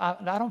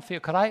 I don't feel,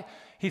 could I?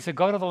 He said,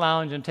 "Go to the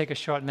lounge and take a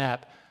short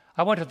nap."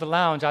 I went to the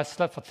lounge. I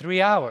slept for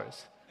 3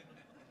 hours.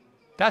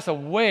 That's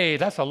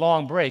a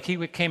long break.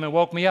 He came and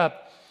woke me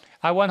up.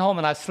 I went home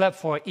and I slept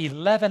for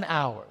 11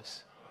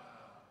 hours.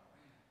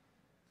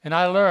 And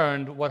I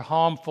learned what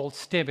harmful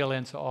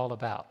stimulants are all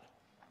about.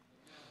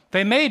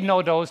 They made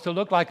no-dose to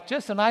look like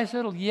just a nice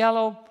little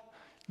yellow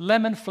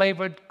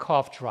lemon-flavored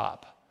cough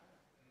drop.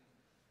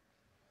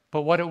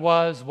 But what it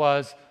was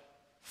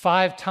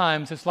 5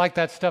 times. It's like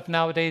that stuff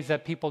nowadays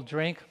that people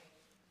drink.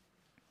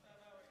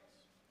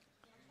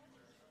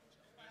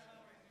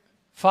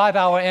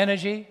 5-hour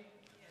energy.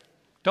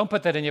 Don't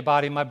put that in your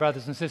body, my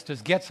brothers and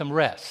sisters. Get some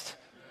rest.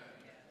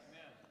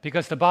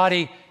 Because the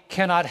body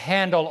cannot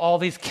handle all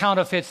these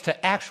counterfeits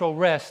to actual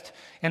rest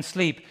and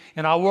sleep.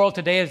 And our world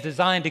today is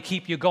designed to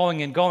keep you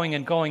going and going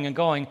and going and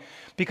going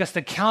because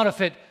the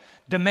counterfeit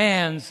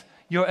demands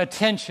your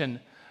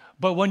attention.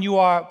 But when you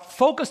are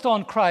focused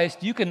on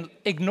Christ, you can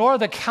ignore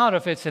the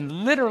counterfeits and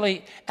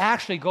literally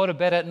actually go to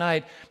bed at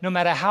night. No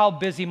matter how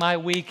busy my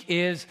week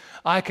is,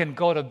 I can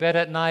go to bed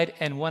at night,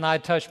 and when I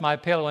touch my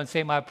pillow and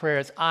say my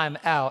prayers, I'm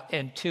out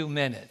in 2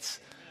 minutes.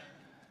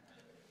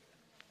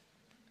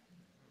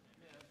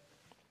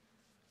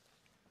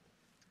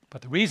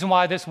 But the reason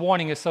why this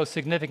warning is so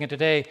significant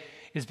today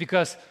is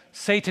because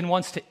Satan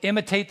wants to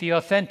imitate the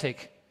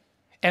authentic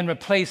and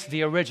replace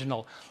the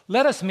original.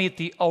 Let us meet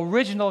the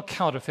original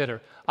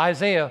counterfeiter.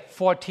 Isaiah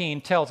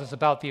 14 tells us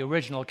about the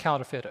original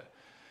counterfeiter.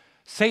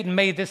 Satan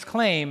made this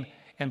claim,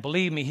 and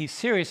believe me, he's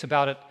serious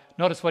about it.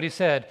 Notice what he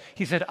said.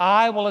 He said,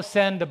 "I will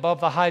ascend above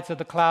the heights of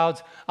the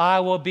clouds. I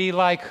will be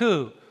like"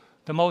 who?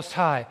 The Most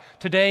High.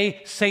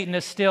 Today, Satan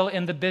is still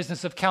in the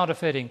business of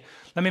counterfeiting.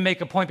 Let me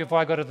make a point before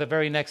I go to the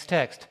very next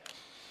text.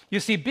 You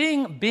see,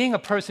 being a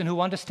person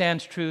who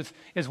understands truth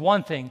is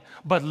one thing,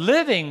 but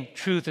living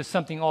truth is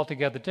something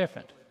altogether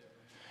different.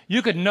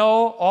 You could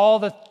know all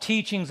the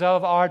teachings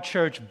of our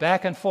church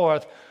back and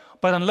forth,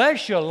 but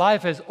unless your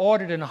life is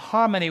ordered in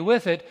harmony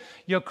with it,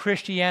 your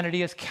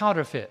Christianity is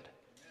counterfeit.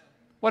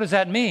 What does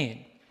that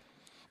mean?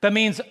 That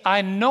means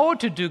I know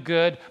to do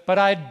good, but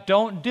I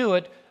don't do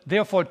it.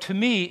 Therefore, to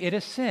me, it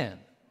is sin.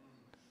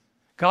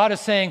 God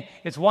is saying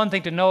it's one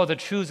thing to know the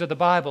truths of the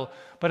Bible,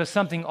 but it's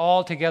something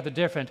altogether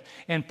different.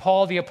 And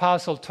Paul the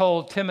Apostle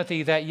told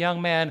Timothy, that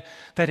young man,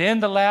 that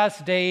in the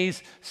last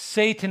days,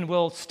 Satan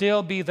will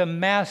still be the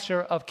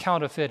master of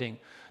counterfeiting.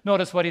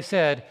 Notice what he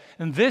said,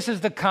 and this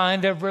is the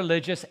kind of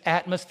religious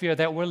atmosphere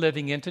that we're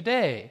living in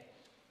today.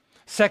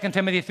 2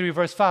 Timothy 3,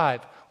 verse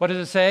 5. What does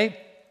it say?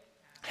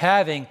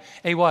 Having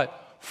a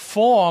what?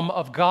 Form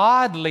of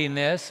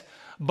godliness,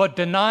 but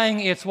denying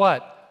its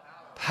what?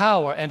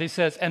 Power. And he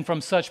says, and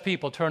from such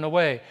people turn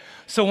away.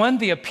 So when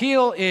the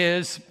appeal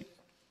is,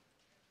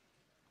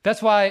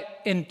 that's why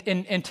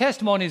in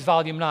Testimonies,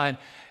 Volume 9,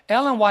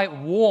 Ellen White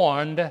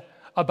warned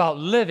about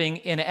living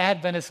in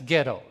Adventist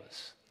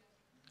ghettos.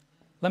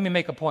 Let me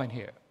make a point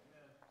here.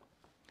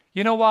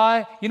 You know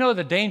why? You know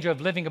the danger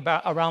of living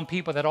around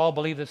people that all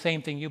believe the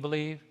same thing you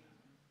believe?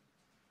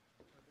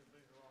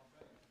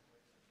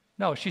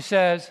 No, she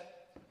says,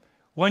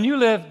 when you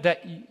live,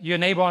 that your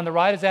neighbor on the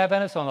right is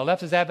Adventist, on the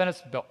left is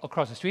Adventist,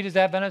 across the street is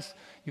Adventist,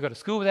 you go to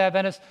school with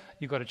Adventist,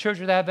 you go to church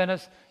with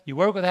Adventist, you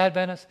work with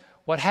Adventist.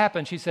 What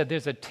happens, she said,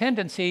 there's a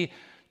tendency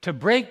to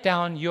break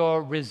down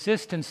your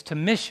resistance to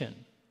mission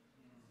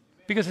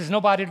because there's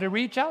nobody to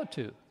reach out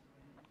to.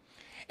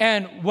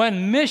 And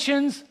when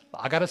missions,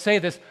 I got to say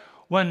this,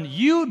 when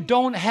you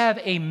don't have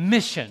a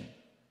mission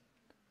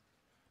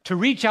to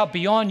reach out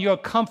beyond your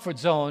comfort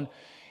zone,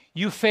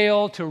 you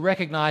fail to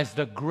recognize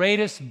the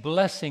greatest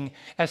blessing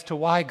as to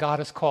why God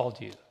has called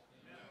you.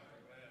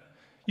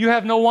 You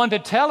have no one to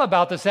tell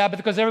about the Sabbath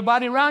because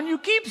everybody around you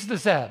keeps the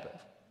Sabbath.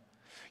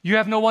 You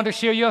have no one to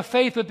share your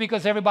faith with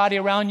because everybody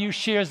around you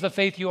shares the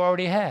faith you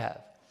already have.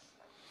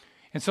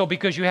 And so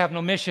because you have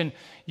no mission,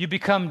 you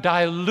become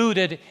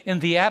diluted in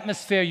the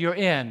atmosphere you're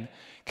in.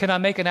 Can I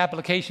make an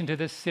application to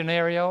this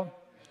scenario?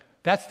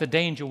 That's the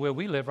danger where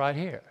we live right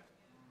here.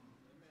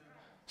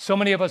 So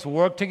many of us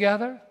work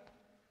together,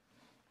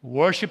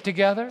 worship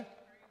together.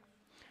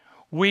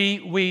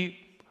 We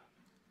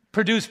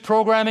produce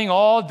programming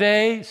all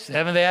day,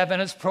 Seventh-day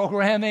Adventist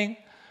programming.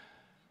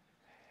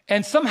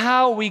 And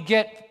somehow we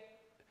get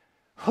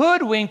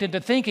hoodwinked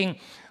into thinking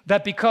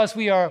that because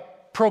we are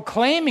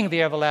proclaiming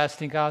the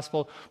everlasting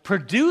gospel,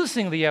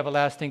 producing the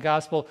everlasting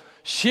gospel,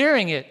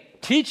 sharing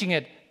it, teaching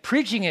it,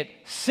 preaching it,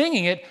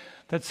 singing it,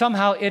 that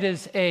somehow it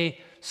is a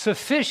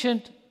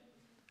sufficient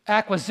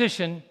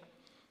acquisition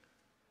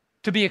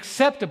to be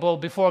acceptable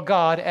before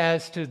God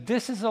as to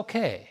this is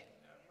okay.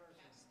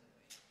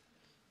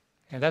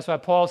 And that's why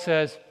Paul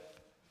says,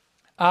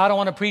 I don't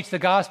want to preach the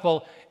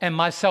gospel and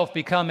myself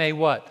become a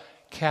what?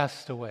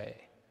 Castaway.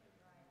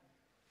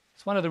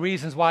 It's one of the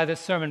reasons why this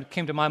sermon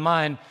came to my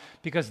mind,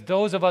 because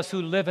those of us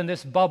who live in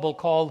this bubble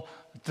called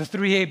the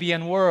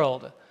 3ABN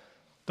world,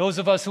 those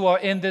of us who are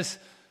in this,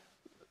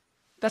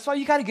 that's why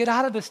you got to get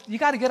out of this, you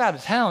got to get out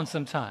of town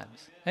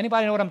sometimes.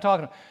 Anybody know what I'm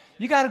talking about?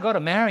 You got to go to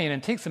Marion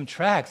and take some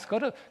tracks.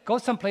 Go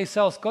someplace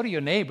else. Go to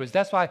your neighbors.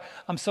 That's why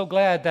I'm so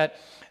glad that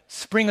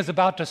spring is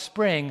about to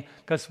spring,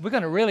 because we're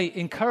going to really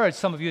encourage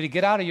some of you to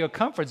get out of your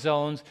comfort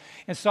zones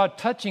and start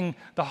touching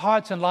the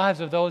hearts and lives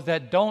of those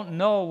that don't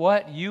know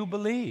what you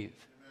believe.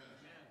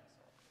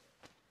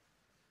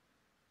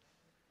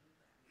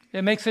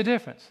 It makes a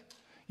difference.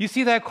 You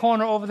see that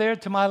corner over there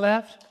to my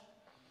left?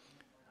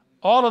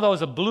 All of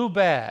those are blue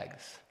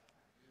bags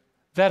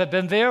that have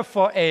been there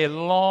for a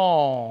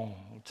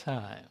long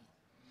time.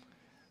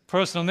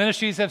 Personal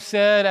ministries have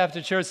said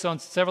after church on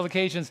several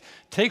occasions,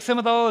 take some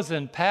of those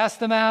and pass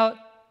them out.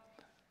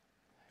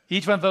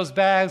 Each one of those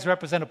bags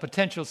represent a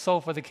potential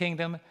soul for the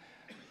kingdom.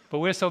 But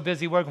we're so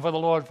busy working for the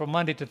Lord from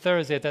Monday to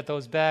Thursday that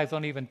those bags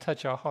don't even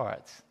touch our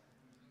hearts.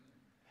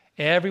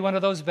 Every one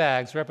of those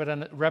bags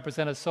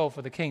represent a soul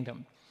for the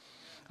kingdom.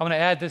 I want to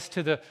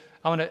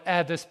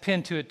add this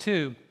pin to it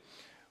too.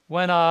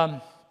 When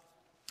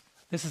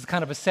this is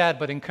kind of a sad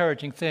but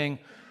encouraging thing.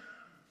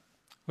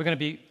 We're going to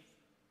be,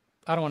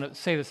 I don't want to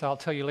say this, I'll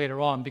tell you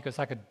later on because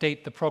I could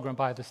date the program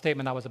by the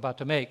statement I was about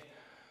to make.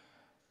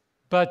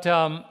 But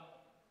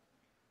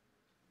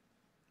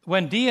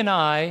when Dee and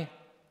I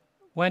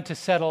went to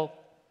settle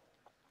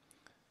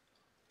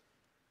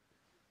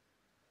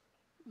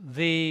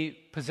the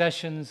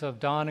possessions of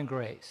Don and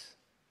Grace,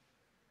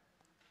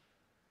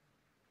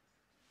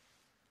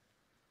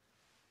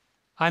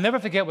 I never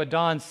forget what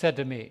Don said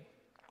to me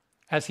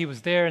as he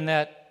was there in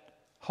that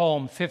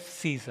home, 5th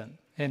season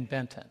in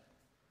Benton.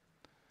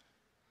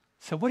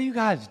 So what do you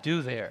guys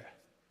do there?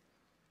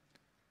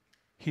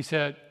 He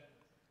said,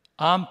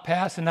 I'm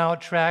passing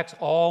out tracts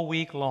all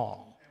week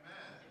long.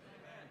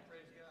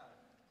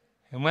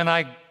 And when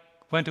I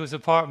went to his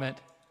apartment,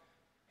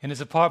 in his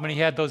apartment he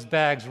had those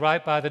bags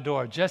right by the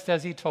door, just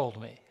as he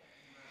told me.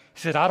 He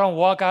said, I don't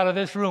walk out of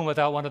this room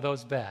without one of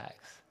those bags.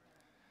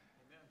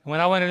 When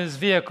I went in his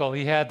vehicle,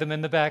 he had them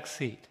in the back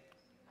seat.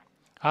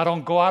 I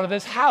don't go out of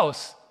this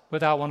house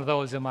without one of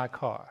those in my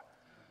car.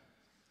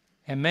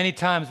 And many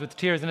times with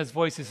tears in his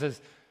voice, he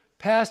says,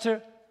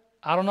 Pastor,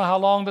 I don't know how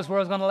long this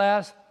world's going to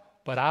last,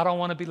 but I don't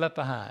want to be left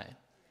behind.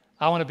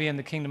 I want to be in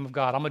the kingdom of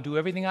God. I'm going to do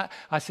everything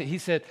he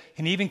said,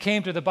 and he even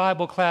came to the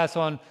Bible class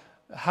on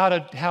how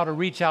to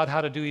reach out,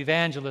 how to do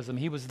evangelism.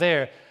 He was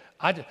there.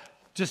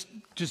 Just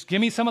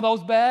give me some of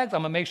those bags.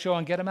 I'm going to make sure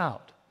and get them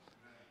out.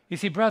 You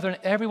see, brethren,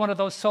 every one of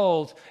those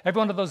souls, every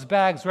one of those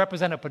bags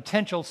represent a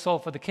potential soul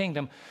for the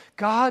kingdom.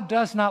 God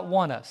does not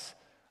want us,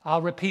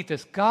 I'll repeat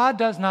this, God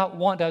does not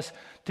want us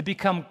to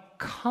become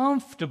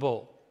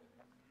comfortable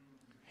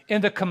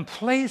in the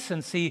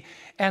complacency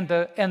and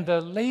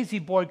the lazy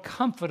boy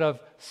comfort of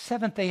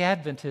Seventh-day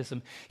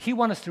Adventism. He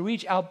wants us to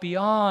reach out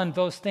beyond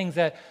those things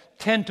that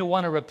tend to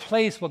want to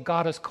replace what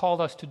God has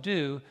called us to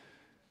do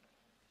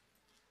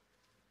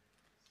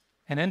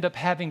and end up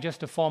having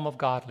just a form of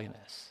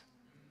godliness.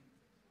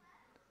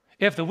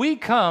 If the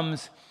week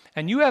comes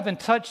and you haven't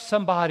touched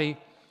somebody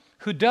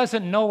who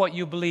doesn't know what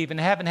you believe and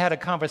haven't had a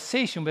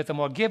conversation with them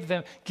or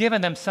given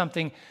them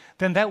something,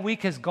 then that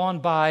week has gone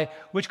by,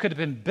 which could have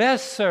been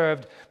best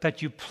served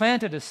that you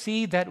planted a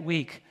seed that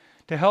week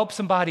to help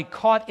somebody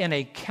caught in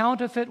a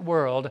counterfeit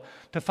world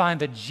to find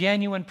the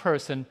genuine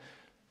person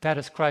that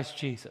is Christ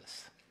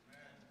Jesus.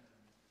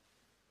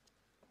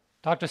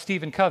 Dr.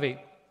 Stephen Covey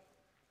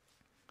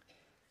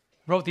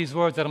wrote these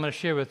words that I'm going to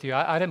share with you.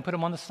 I didn't put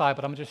them on the slide,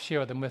 but I'm going to just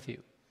share them with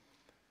you.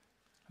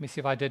 Let me see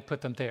if I did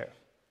put them there.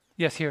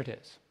 Yes, here it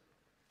is.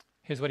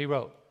 Here's what he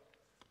wrote.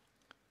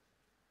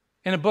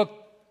 In a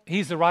book,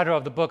 he's the writer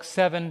of the book,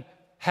 7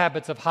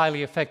 Habits of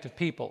Highly Effective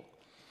People.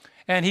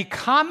 And he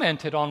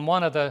commented on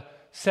one of the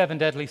 7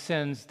 deadly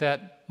sins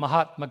that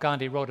Mahatma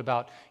Gandhi wrote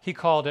about. He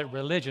called it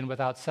religion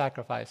without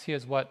sacrifice.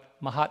 Here's what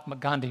Mahatma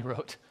Gandhi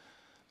wrote.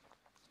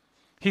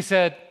 He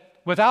said,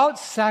 without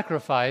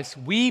sacrifice,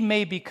 we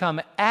may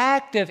become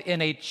active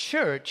in a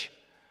church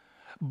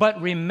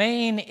but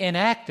remain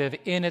inactive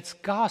in its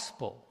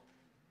gospel.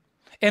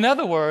 In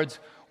other words,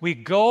 we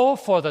go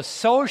for the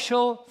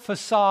social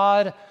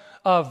facade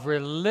of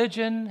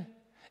religion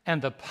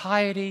and the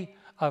piety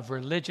of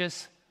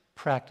religious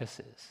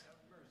practices.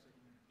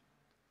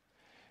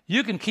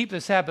 You can keep the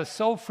Sabbath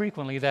so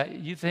frequently that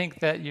you think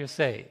that you're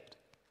saved.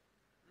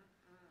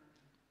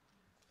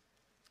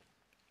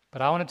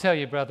 But I want to tell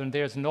you, brethren,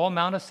 there's no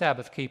amount of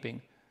Sabbath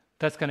keeping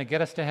that's going to get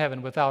us to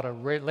heaven without a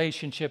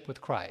relationship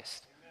with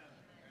Christ.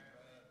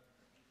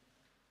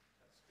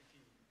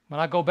 When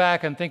I go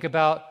back and think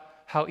about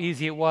how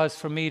easy it was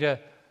for me to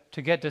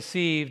get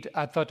deceived,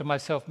 I thought to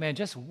myself, man,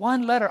 just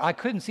one letter. I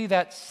couldn't see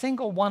that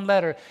single one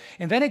letter.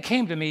 And then it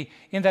came to me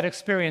in that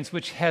experience,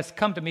 which has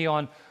come to me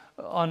on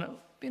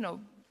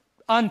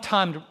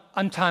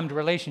untimed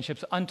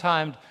relationships,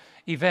 untimed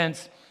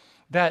events,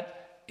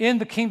 that in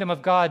the kingdom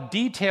of God,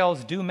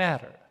 details do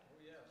matter.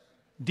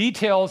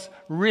 Details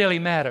really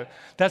matter.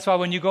 That's why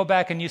when you go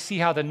back and you see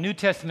how the New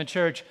Testament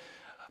church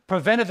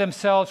prevented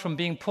themselves from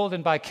being pulled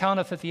in by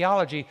counterfeit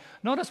theology,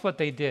 notice what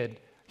they did.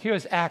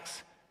 Here's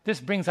Acts. This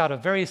brings out a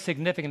very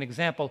significant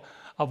example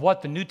of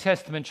what the New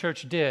Testament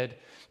church did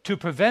to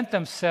prevent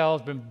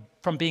themselves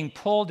from being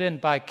pulled in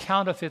by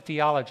counterfeit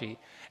theology.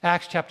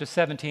 Acts chapter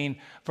 17,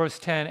 verse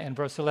 10 and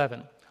verse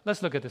 11.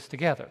 Let's look at this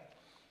together.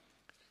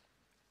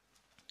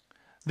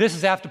 This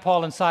is after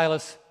Paul and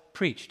Silas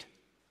preached.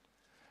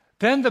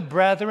 Then the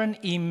brethren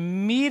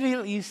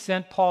immediately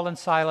sent Paul and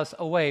Silas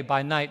away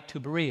by night to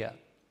Berea.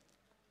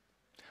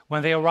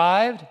 When they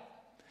arrived,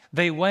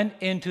 they went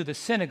into the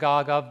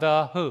synagogue of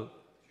the who?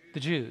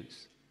 The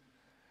Jews.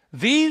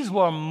 These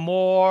were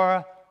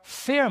more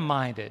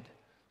fair-minded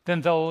than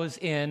those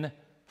in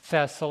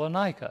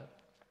Thessalonica,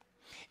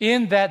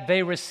 in that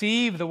they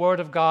received the word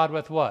of God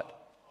with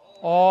what?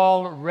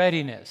 All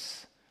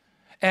readiness,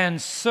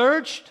 and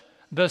searched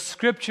the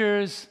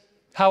Scriptures,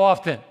 how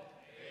often?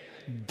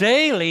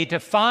 Daily, to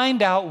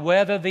find out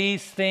whether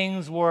these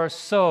things were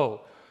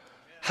so.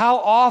 How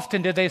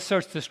often did they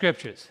search the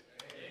Scriptures?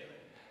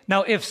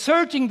 Now, if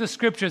searching the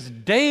Scriptures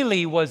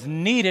daily was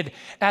needed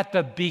at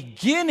the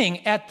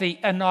beginning, at the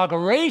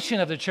inauguration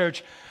of the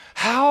church,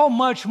 how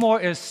much more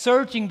is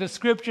searching the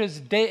Scriptures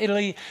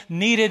daily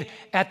needed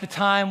at the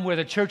time where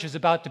the church is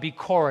about to be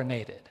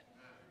coronated?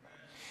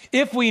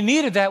 If we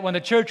needed that when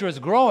the church was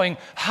growing,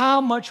 how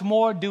much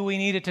more do we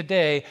need it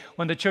today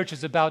when the church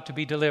is about to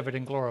be delivered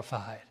and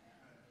glorified?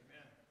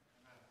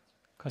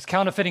 Because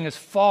counterfeiting is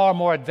far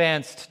more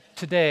advanced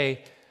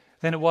today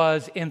than it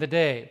was in the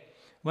day.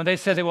 When they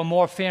said they were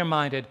more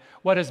fair-minded,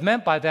 what is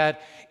meant by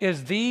that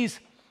is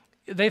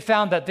they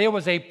found that there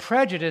was a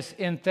prejudice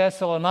in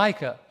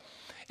Thessalonica.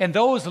 And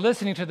those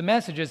listening to the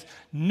messages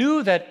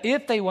knew that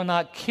if they were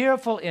not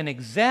careful in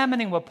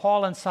examining what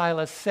Paul and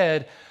Silas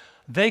said,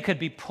 they could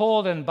be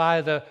pulled in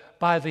by the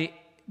let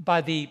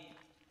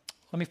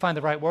me find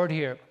the right word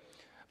here,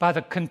 by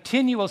the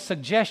continual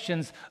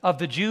suggestions of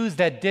the Jews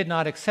that did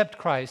not accept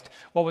Christ.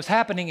 What was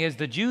happening is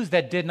the Jews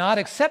that did not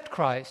accept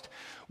Christ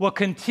were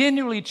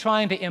continually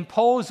trying to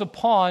impose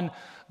upon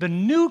the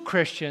new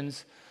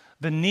Christians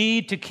the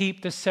need to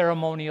keep the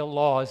ceremonial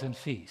laws and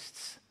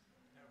feasts.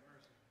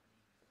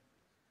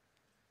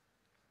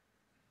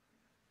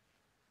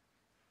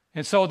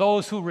 And so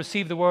those who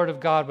received the word of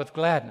God with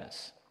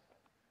gladness,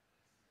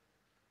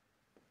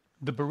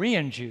 the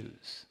Berean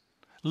Jews,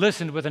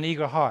 listened with an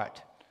eager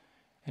heart.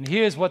 And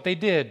here's what they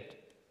did,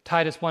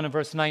 Titus 1 and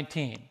verse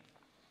 19.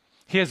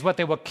 Here's what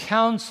they were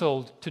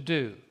counseled to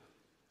do.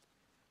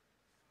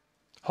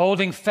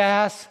 Holding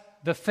fast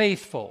the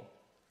faithful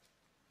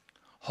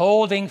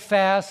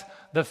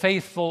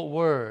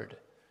word,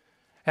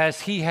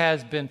 as he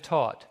has been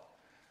taught,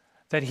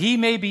 that he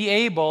may be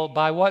able,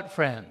 by what,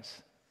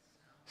 friends?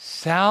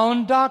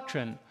 Sound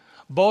doctrine,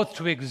 both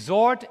to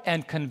exhort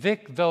and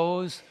convict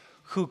those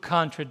who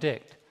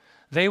contradict.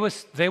 They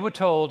were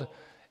told,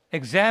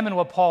 examine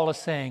what Paul is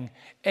saying,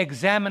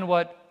 examine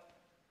what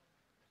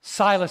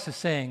Silas is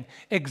saying,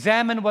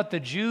 examine what the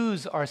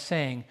Jews are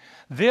saying.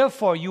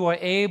 Therefore, you are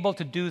able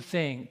to do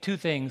two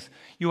things.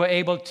 You are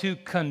able to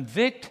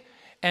convict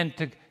and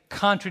to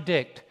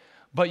contradict,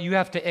 but you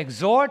have to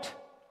exhort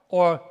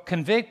or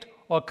convict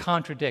or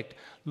contradict.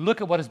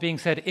 Look at what is being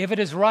said. If it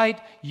is right,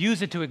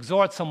 use it to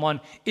exhort someone.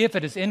 If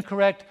it is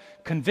incorrect,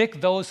 convict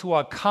those who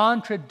are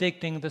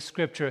contradicting the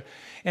Scripture.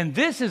 And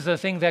this is the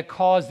thing that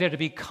caused there to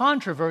be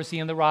controversy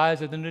in the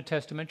rise of the New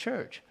Testament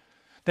church.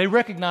 They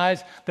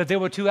recognized that there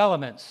were two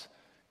elements.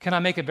 Can I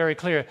make it very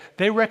clear?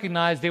 They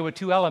recognized there were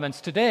two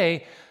elements.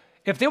 Today,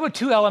 if there were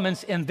two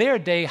elements in their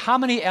day, how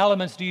many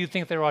elements do you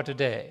think there are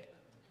today?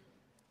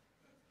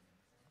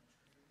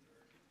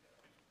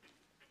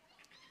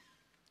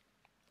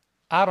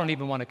 I don't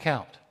even want to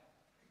count.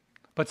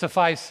 But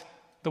suffice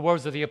the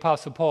words of the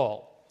Apostle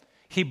Paul.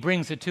 He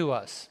brings it to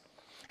us.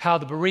 How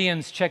the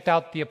Bereans checked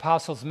out the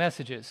apostles'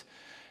 messages.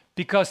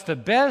 Because the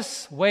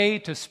best way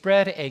to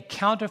spread a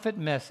counterfeit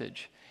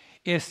message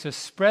is to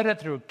spread it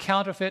through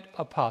counterfeit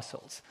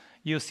apostles.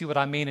 You'll see what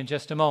I mean in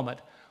just a moment.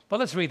 But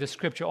let's read the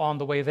scripture on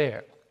the way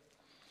there.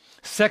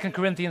 2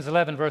 Corinthians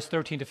 11, verse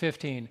 13 to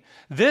 15.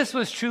 This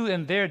was true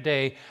in their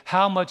day.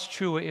 How much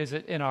truer is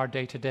it in our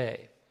day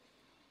today?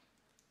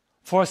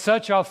 For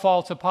such are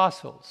false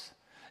apostles,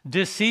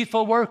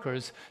 deceitful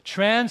workers,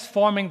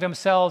 transforming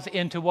themselves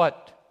into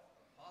what?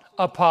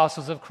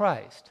 Apostles of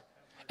Christ.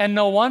 And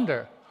no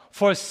wonder,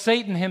 For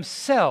Satan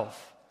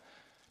himself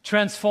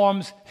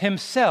transforms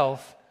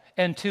himself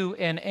into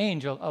an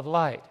angel of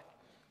light.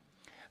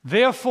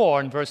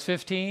 Therefore, in verse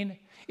 15,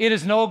 it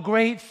is no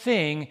great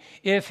thing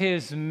if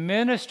his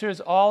ministers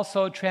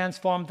also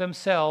transform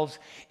themselves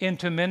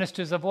into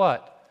ministers of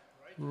what?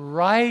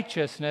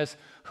 Righteousness,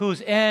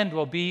 whose end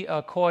will be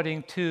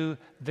according to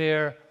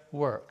their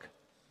work.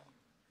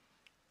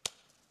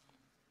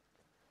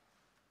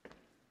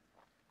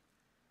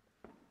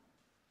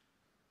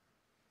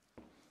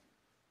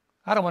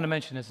 I don't want to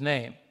mention his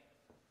name.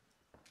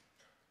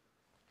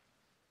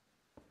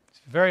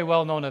 He's a very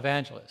well-known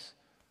evangelist.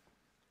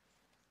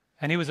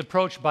 And he was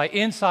approached by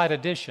Inside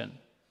Edition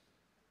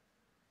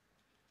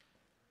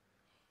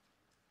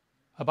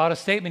about a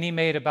statement he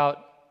made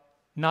about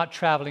not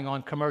traveling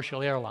on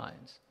commercial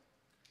airlines.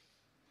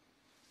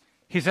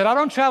 He said, I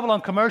don't travel on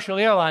commercial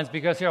airlines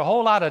because there are a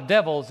whole lot of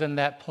devils in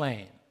that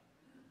plane.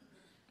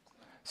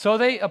 So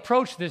they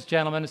approached this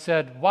gentleman and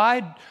said,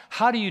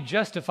 how do you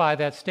justify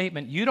that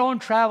statement? You don't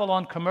travel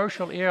on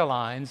commercial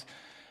airlines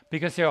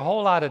because there are a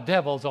whole lot of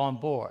devils on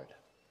board.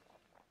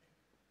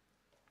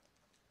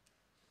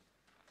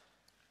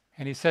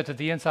 And he said to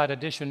the Inside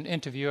Edition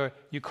interviewer,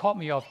 you caught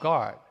me off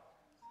guard.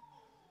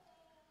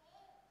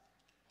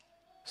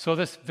 So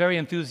this very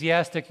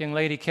enthusiastic young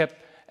lady kept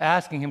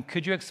asking him,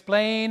 could you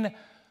explain,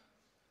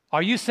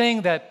 are you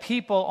saying that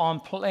people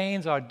on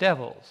planes are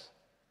devils?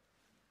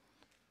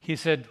 He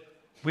said,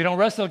 we don't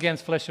wrestle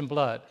against flesh and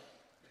blood.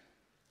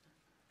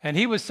 And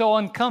he was so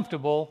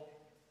uncomfortable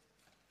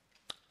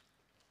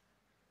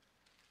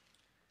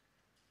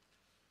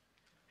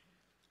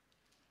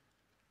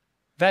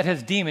that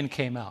his demon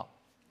came out.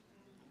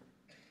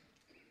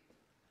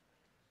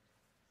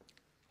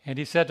 And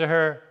he said to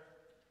her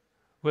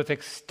with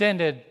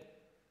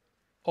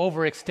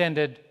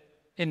overextended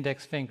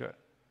index finger,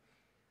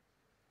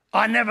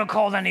 I never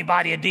called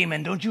anybody a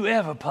demon. Don't you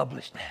ever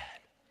publish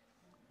that.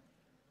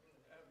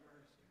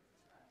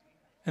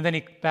 And then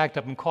he backed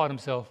up and caught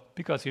himself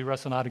because he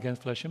wrestled not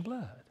against flesh and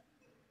blood.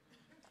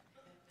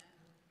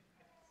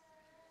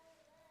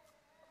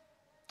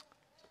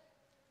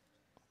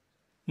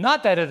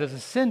 Not that it is a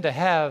sin to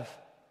have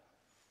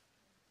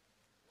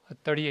a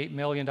 $38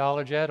 million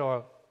jet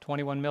or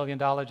 $21 million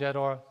jet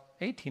or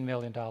 $18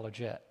 million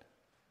jet.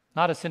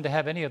 Not a sin to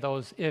have any of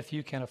those if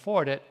you can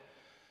afford it.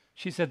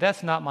 She said,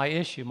 that's not my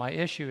issue. My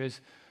issue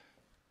is,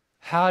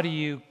 how do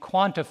you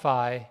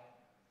quantify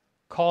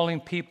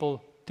calling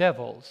people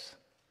devils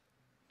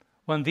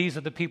when these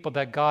are the people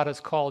that God has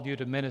called you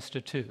to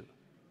minister to?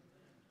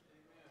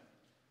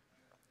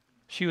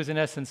 She was in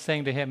essence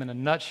saying to him in a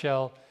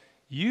nutshell,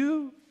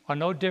 you are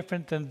no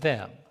different than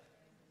them.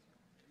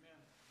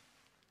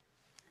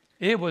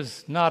 It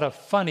was not a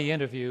funny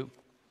interview,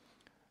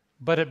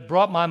 but it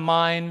brought my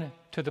mind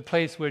to the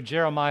place where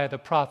Jeremiah the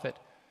prophet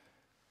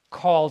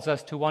calls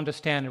us to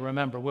understand and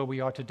remember where we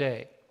are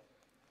today.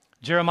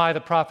 Jeremiah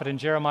the prophet in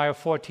Jeremiah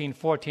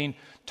 14:14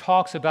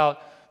 talks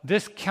about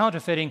this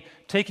counterfeiting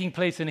taking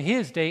place in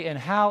his day and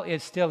how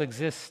it still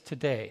exists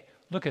today.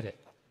 Look at it.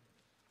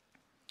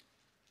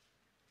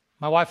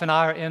 My wife and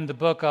I are in the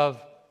book of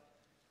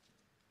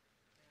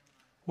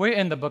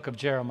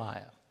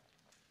Jeremiah.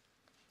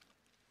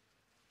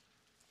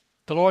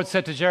 The Lord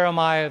said to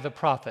Jeremiah the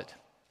prophet,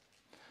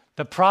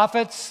 the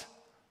prophets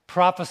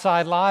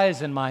prophesied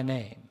lies in my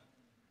name.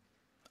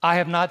 I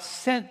have not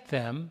sent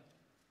them,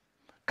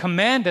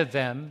 commanded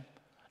them,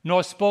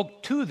 nor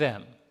spoke to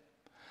them.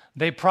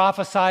 They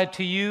prophesied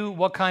to you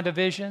what kind of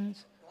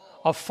visions?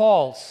 A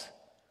false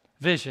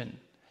vision,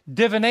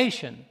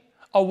 divination,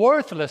 a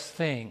worthless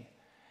thing,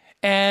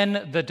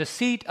 and the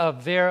deceit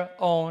of their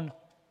own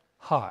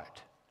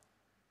heart.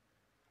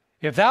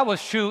 If that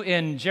was true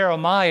in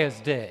Jeremiah's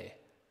day,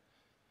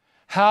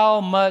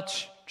 how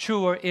much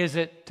truer is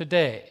it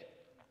today?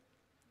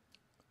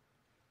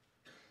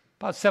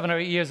 About 7 or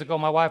 8 years ago,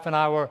 my wife and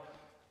I were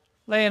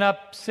laying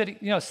up, sitting,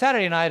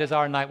 Saturday night is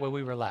our night where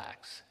we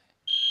relax.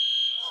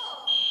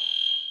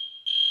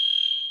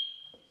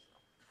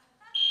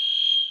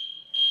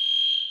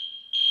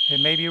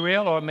 It may be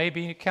real or it may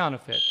be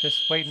counterfeit.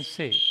 Just wait and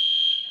see.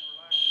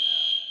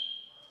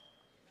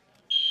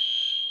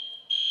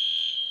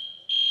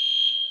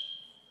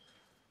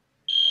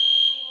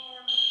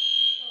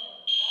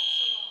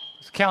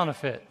 It's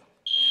counterfeit.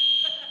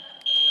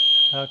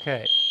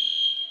 Okay.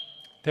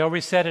 They'll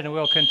reset it and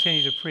we'll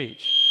continue to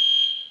preach.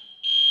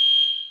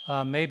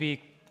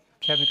 Maybe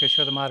Kevin could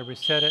show them how to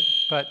reset it.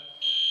 But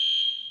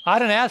I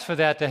didn't ask for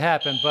that to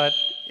happen, but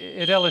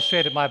it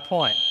illustrated my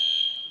point.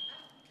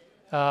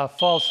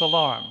 False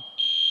alarm.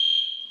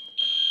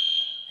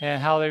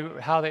 And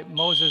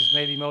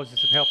maybe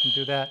Moses would help them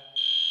do that.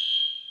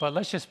 But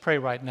let's just pray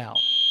right now,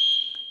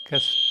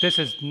 because this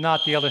is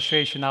not the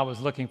illustration I was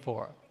looking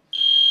for.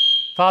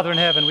 Father in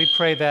heaven, we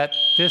pray that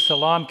this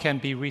alarm can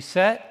be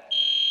reset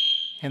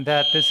and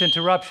that this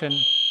interruption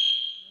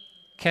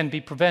can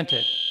be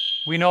prevented.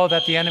 We know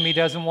that the enemy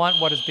doesn't want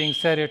what is being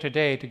said here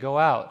today to go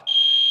out.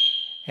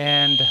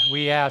 And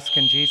we ask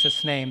in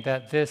Jesus' name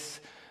that this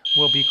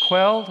will be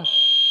quelled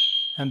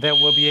and that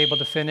we'll be able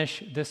to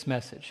finish this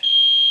message.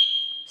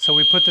 So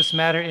we put this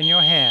matter in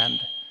your hand,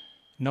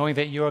 knowing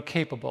that you are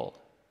capable.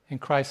 In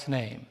Christ's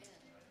name,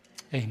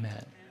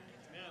 amen.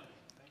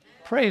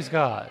 Praise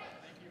God.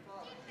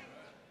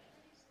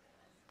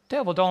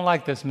 Devil don't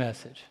like this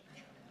message.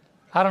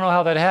 I don't know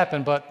how that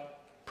happened,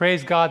 but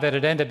praise God that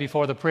it ended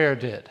before the prayer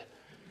did.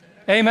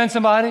 Amen,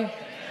 somebody? Amen.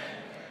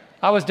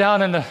 I was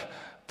down in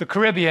the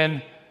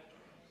Caribbean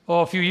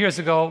a few years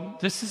ago.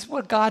 This is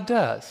what God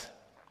does.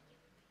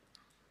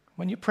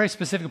 When you pray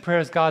specific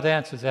prayers, God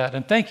answers that.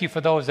 And thank you for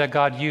those that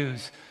God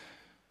used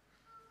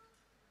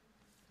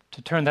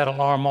to turn that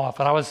alarm off.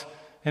 And I was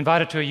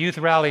invited to a youth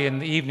rally in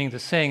the evening to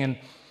sing, and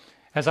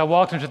as I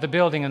walked into the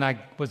building and I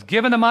was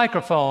given the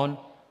microphone,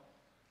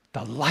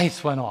 the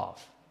lights went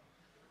off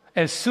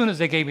as soon as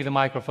they gave me the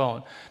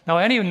microphone. Now,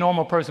 any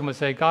normal person would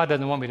say, God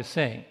doesn't want me to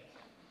sing.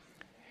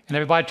 And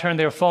everybody turned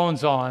their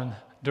phones on,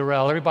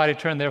 Darrell. Everybody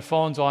turned their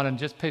phones on and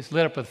just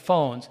lit up with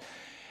phones.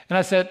 And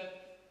I said,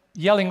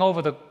 yelling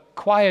over the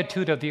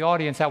quietude of the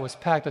audience that was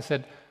packed, I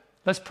said,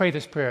 let's pray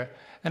this prayer.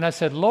 And I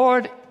said,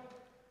 Lord,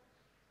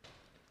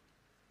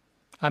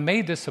 I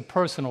made this a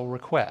personal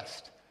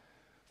request.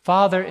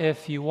 Father,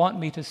 if you want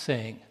me to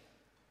sing,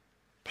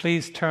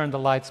 please turn the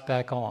lights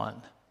back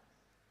on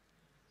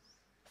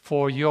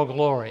for your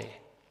glory.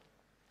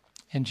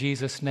 In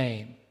Jesus'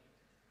 name.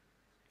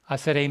 I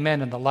said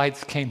amen, and the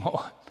lights came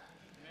on.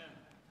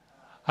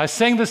 I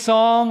sang the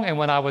song, and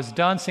when I was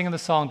done singing the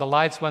song, the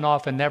lights went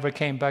off and never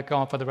came back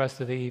on for the rest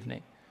of the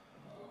evening.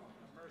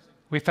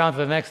 We found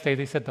the next day,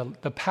 they said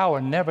the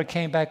power never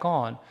came back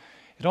on.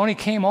 It only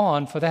came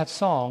on for that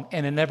song,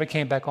 and it never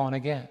came back on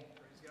again.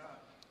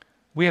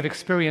 We have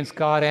experienced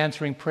God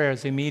answering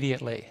prayers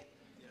immediately.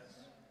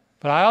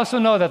 But I also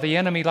know that the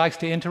enemy likes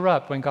to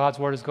interrupt when God's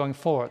word is going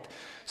forth.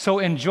 So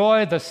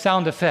enjoy the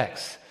sound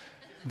effects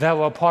that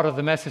were part of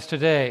the message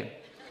today.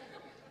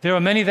 There are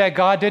many that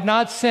God did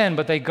not send,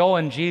 but they go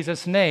in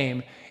Jesus'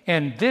 name.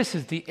 And this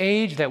is the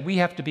age that we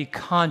have to be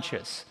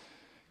conscious.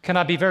 Can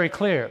I be very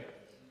clear?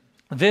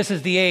 This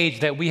is the age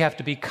that we have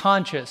to be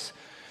conscious,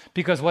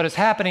 because what is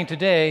happening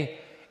today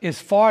is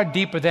far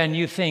deeper than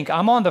you think.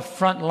 I'm on the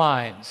front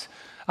lines.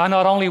 I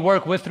not only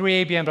work with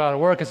 3ABN, but I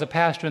work as a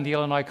pastor in the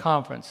Illinois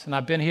Conference. And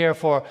I've been here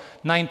for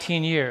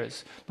 19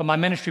 years. But my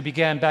ministry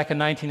began back in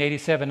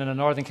 1987 in a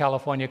Northern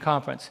California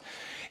conference.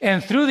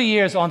 And through the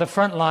years on the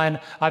front line,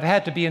 I've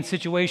had to be in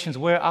situations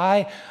where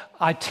I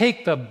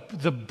take the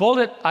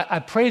bullet, I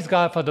praise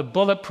God for the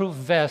bulletproof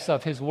vest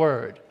of His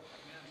Word.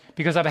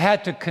 Because I've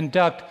had to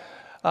conduct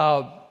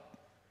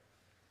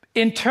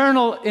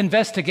internal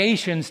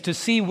investigations to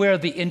see where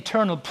the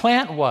internal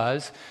plant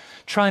was,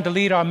 trying to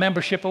lead our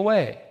membership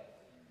away.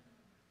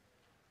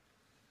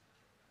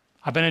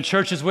 I've been in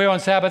churches where on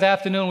Sabbath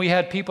afternoon we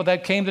had people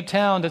that came to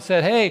town that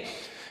said, hey,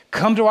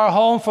 come to our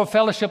home for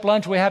fellowship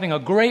lunch. We're having a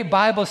great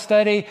Bible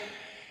study.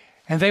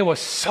 And they were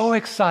so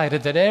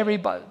excited that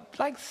everybody,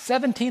 like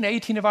 17,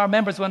 18 of our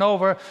members went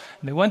over.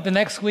 And they went the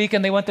next week,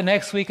 and they went the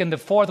next week. And the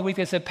fourth week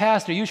they said,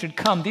 Pastor, you should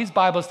come. These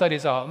Bible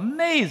studies are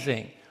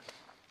amazing.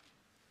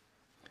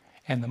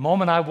 And the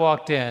moment I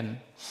walked in,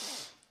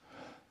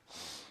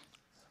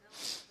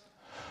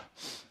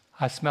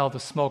 I smelled the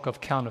smoke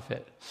of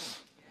counterfeit.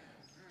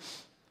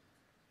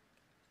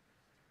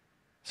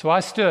 So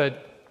I stood,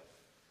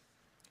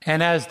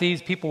 and as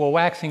these people were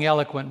waxing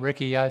eloquent,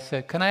 Ricky, I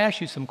said, can I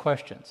ask you some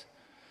questions?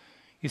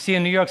 You see,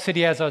 in New York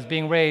City, as I was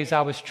being raised,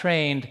 I was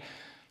trained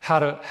how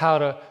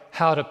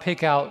to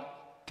pick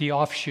out the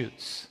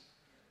offshoots,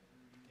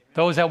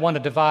 those that want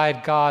to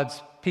divide God's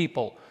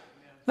people.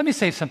 Let me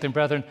say something,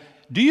 brethren.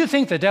 Do you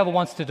think the devil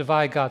wants to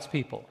divide God's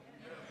people?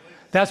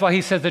 That's why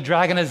he says the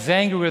dragon is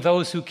angry with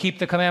those who keep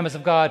the commandments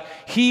of God.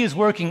 He is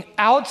working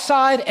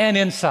outside and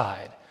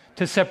inside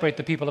to separate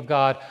the people of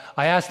God.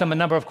 I asked them a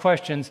number of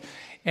questions,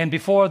 and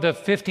before the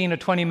 15 or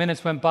 20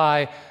 minutes went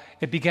by,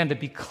 it began to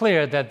be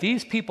clear that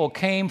these people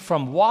came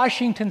from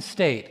Washington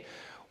State,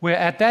 where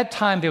at that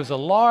time there was a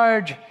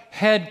large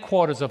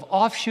headquarters of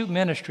offshoot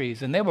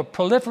ministries, and they were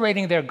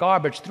proliferating their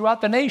garbage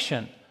throughout the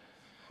nation,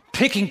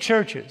 picking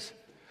churches,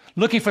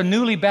 looking for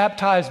newly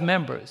baptized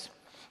members,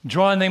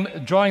 drawing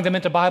them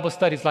into Bible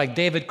studies like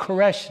David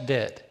Koresh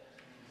did,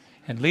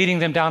 and leading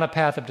them down a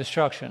path of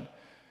destruction.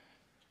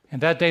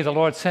 And that day the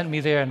Lord sent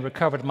me there and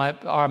recovered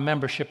our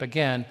membership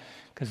again,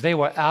 because they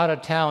were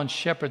out-of-town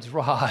shepherd's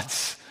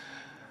rods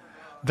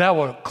that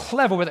were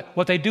clever with it.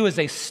 What they do is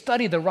they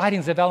study the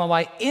writings of Ellen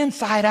White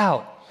inside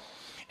out,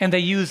 and they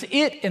use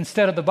it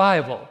instead of the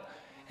Bible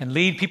and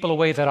lead people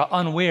away that are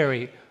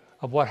unwary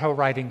of what her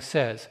writing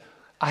says.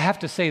 I have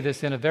to say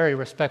this in a very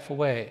respectful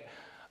way.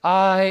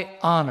 I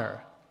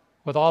honor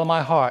with all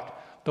my heart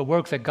the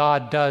work that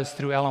God does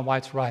through Ellen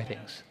White's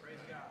writings.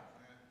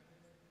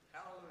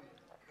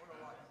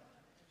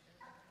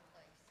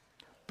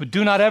 But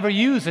do not ever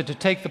use it to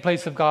take the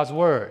place of God's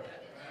word.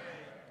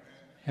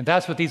 And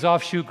that's what these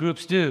offshoot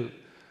groups do.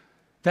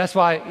 That's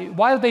why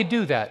do they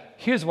do that?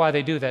 Here's why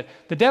they do that.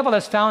 The devil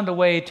has found a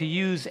way to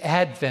use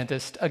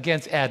Adventist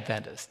against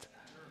Adventist.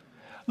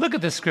 Look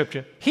at this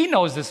scripture. He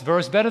knows this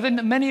verse better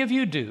than many of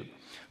you do.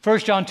 1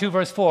 John 2,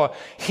 verse 4,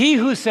 he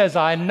who says,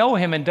 I know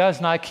him and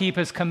does not keep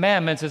his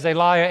commandments is a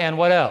liar, and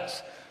what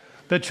else?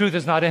 The truth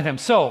is not in him.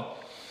 So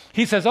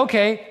he says,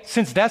 okay,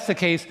 since that's the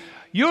case,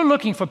 you're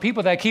looking for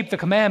people that keep the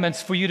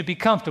commandments for you to be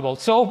comfortable.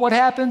 So what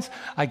happens?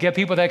 I get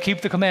people that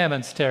keep the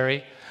commandments,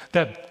 Terry,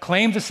 that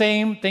claim the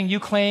same thing you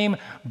claim,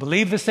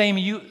 believe the same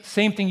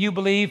thing you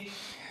believe,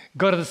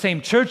 go to the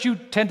same church you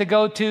tend to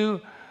go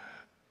to,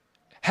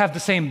 have the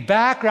same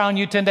background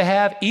you tend to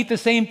have, eat the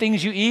same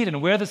things you eat,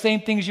 and wear the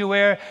same things you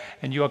wear,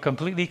 and you are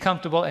completely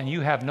comfortable, and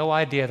you have no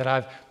idea that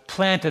I've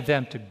planted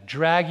them to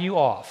drag you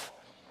off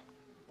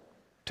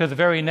to the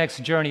very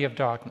next journey of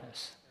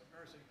darkness.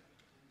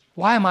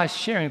 Why am I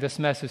sharing this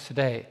message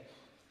today?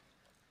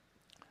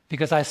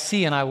 Because I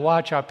see and I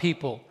watch our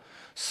people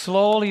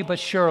slowly but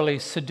surely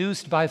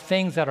seduced by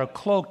things that are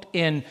cloaked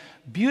in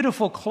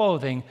beautiful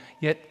clothing,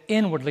 yet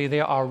inwardly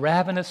they are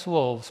ravenous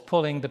wolves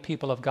pulling the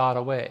people of God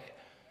away.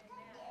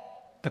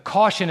 The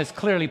caution is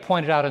clearly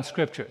pointed out in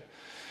Scripture.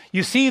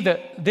 You see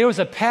that there was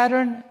a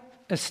pattern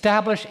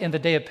established in the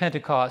day of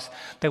Pentecost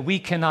that we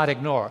cannot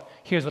ignore.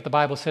 Here's what the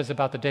Bible says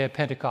about the day of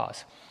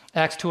Pentecost.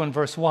 Acts 2 and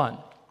verse 1.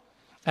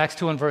 Acts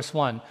 2 and verse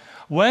 1.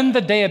 When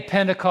the day of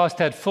Pentecost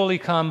had fully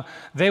come,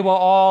 they were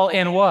all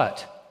in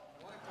what?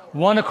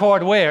 One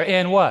accord where?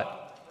 In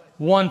what?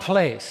 One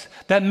place.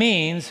 That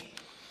means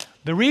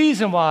the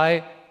reason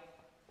why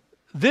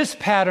this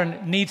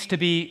pattern needs to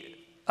be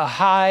a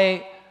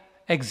high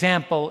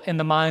example in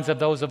the minds of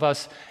those of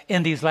us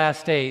in these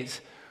last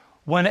days.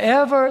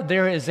 Whenever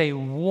there is a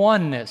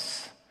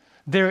oneness,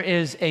 there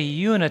is a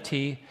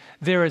unity,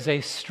 there is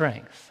a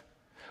strength.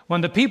 When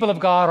the people of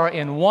God are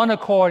in one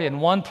accord, in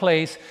one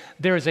place,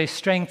 there is a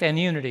strength and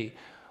unity.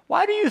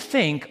 Why do you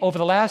think over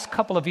the last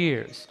couple of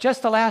years,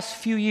 just the last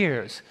few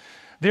years,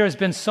 there has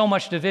been so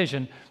much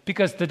division?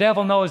 Because the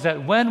devil knows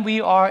that when we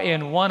are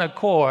in one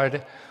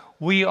accord,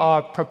 we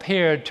are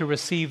prepared to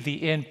receive the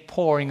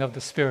inpouring of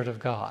the Spirit of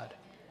God.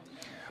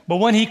 But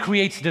when he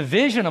creates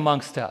division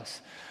amongst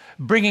us,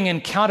 bringing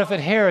in counterfeit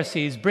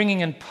heresies,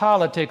 bringing in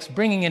politics,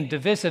 bringing in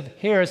divisive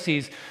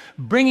heresies,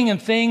 bringing in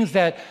things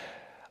that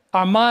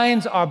our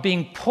minds are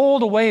being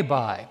pulled away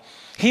by,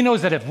 he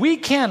knows that if we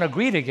can't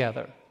agree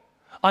together,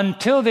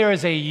 until there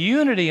is a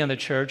unity in the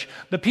church,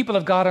 the people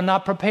of God are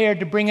not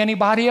prepared to bring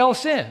anybody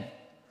else in.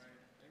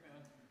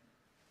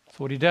 That's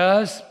what he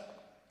does.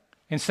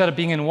 Instead of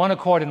being in one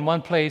accord in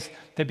one place,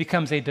 there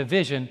becomes a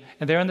division,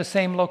 and they're in the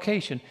same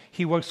location.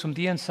 He works from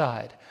the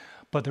inside.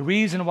 But the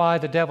reason why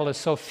the devil is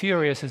so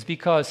furious is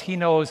because he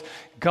knows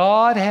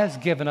God has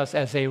given us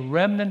as a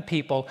remnant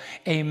people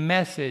a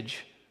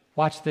message.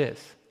 Watch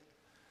this.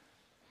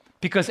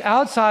 Because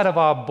outside of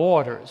our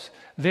borders,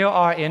 there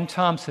are in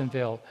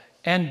Thompsonville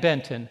and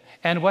Benton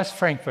and West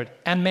Frankfort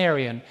and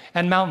Marion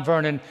and Mount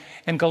Vernon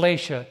and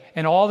Galatia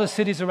and all the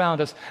cities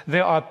around us,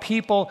 there are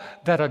people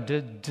that are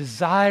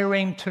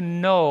desiring to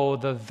know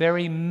the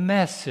very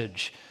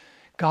message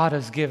God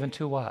has given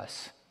to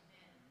us.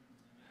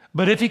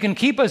 But if he can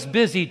keep us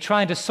busy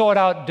trying to sort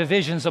out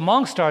divisions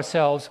amongst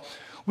ourselves,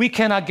 we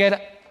cannot get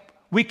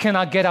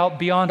out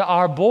beyond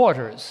our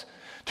borders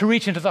to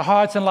reach into the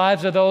hearts and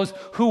lives of those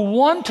who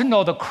want to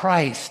know the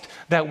Christ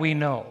that we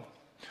know,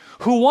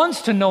 who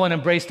wants to know and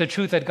embrace the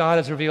truth that God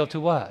has revealed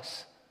to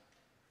us.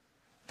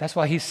 That's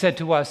why he said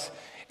to us,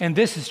 and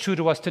this is true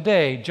to us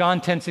today,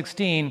 John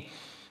 10:16,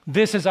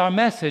 this is our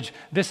message,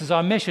 this is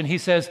our mission. He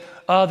says,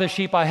 other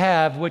sheep I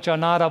have which are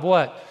not of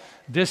what?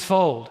 This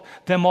fold.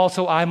 Them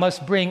also I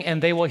must bring,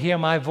 and they will hear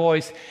my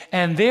voice.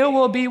 And there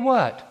will be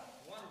what?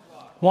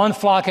 One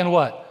flock and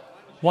what?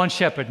 One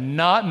shepherd.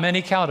 Not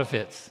many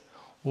counterfeits.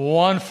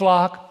 One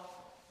flock,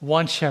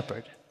 one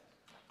shepherd.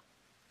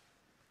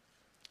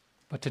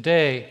 But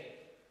today,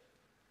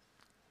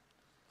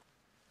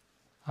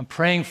 I'm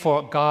praying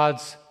for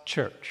God's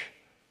church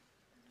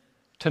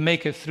to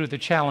make it through the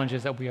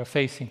challenges that we are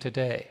facing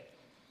today.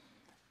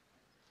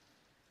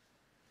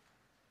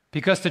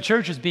 Because the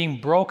church is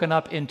being broken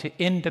up into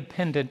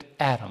independent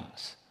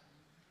atoms.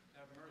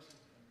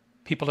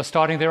 People are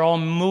starting their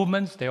own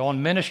movements, their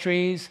own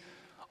ministries,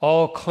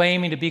 all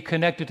claiming to be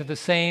connected to the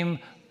same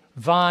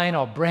vine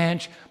or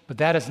branch, but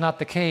that is not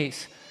the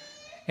case.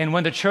 And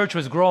when the church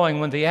was growing,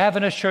 when the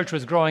Adventist church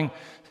was growing,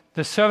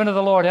 the servant of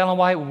the Lord, Ellen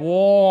White,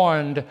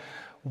 warned,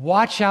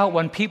 watch out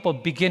when people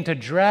begin to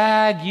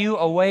drag you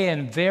away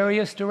in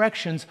various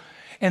directions.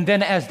 And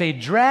then as they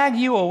drag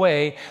you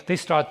away, they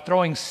start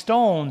throwing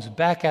stones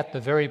back at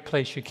the very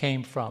place you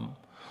came from,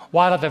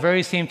 while at the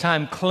very same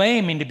time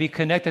claiming to be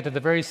connected to the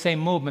very same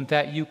movement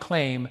that you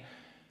claim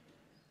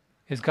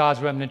is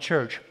God's remnant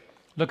church.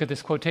 Look at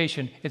this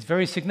quotation. It's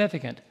very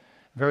significant,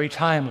 very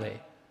timely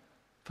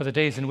for the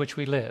days in which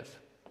we live.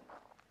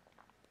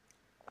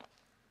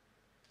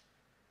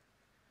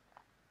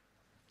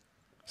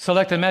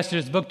 Selected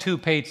Messages, Book 2,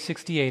 page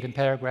 68 in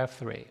paragraph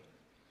 3.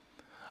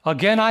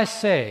 Again I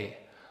say,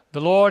 the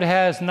Lord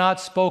has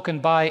not spoken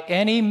by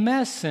any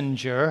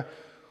messenger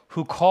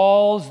who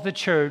calls the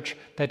church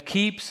that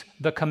keeps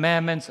the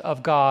commandments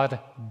of God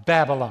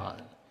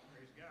Babylon.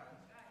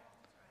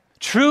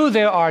 True,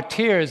 there are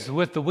tares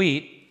with the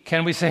wheat.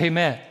 Can we say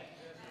amen?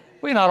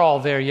 We're not all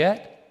there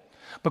yet.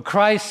 But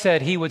Christ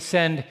said he would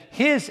send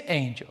his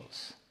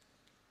angels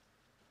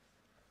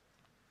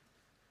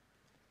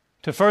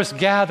to first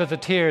gather the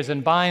tares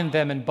and bind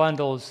them in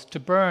bundles to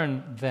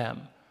burn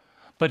them,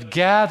 but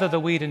gather the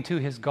wheat into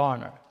his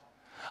garner.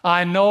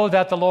 I know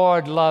that the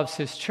Lord loves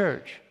his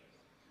church.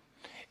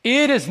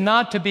 It is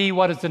not to be,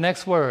 what is the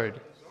next word?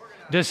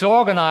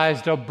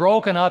 Disorganized or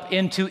broken up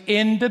into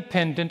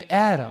independent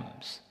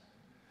atoms.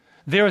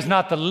 There is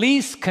not the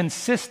least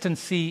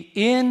consistency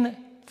in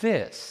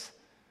this.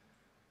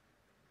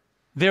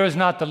 There is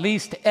not the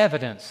least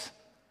evidence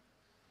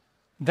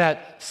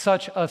that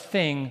such a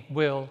thing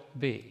will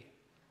be.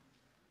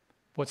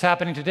 What's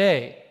happening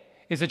today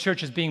is the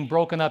church is being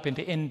broken up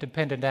into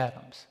independent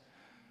atoms.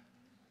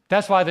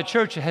 That's why the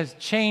church has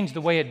changed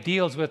the way it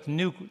deals with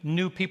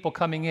new people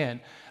coming in.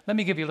 Let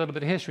me give you a little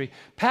bit of history.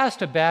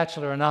 Pastor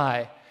Batchelor and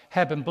I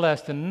have been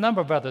blessed, and a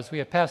number of others. We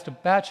have Pastor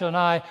Batchelor and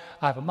I,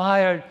 Iva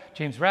Meyer,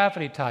 James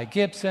Rafferty, Ty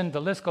Gibson,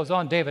 the list goes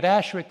on, David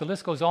Asherick, the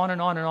list goes on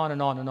and on and on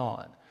and on and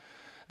on.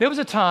 There was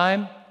a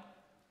time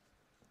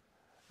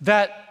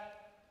that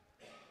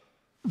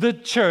the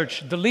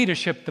church, the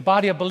leadership, the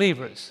body of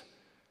believers,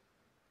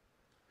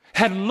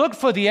 had looked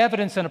for the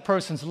evidence in a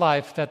person's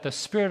life that the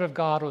Spirit of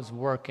God was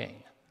working.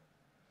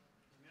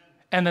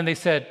 And then they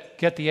said,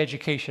 get the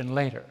education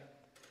later.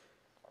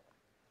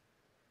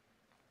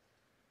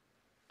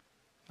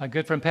 My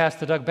good friend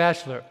Pastor Doug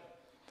Batchelor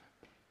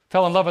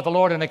fell in love with the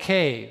Lord in a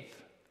cave.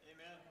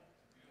 Amen.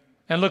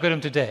 And look at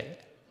him today.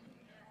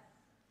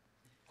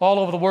 All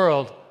over the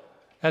world,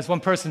 as one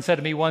person said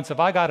to me once, if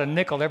I got a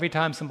nickel every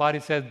time somebody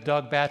said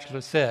Doug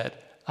Batchelor said,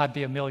 I'd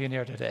be a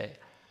millionaire today.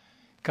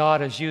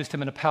 God has used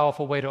him in a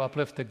powerful way to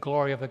uplift the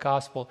glory of the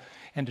gospel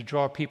and to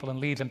draw people and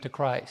lead them to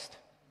Christ.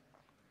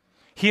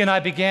 He and I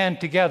began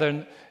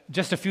together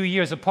just a few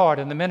years apart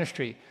in the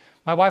ministry.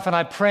 My wife and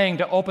I praying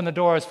to open the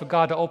doors for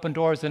God to open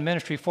doors in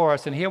ministry for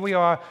us. And here we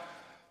are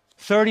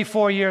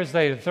 34 years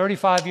later,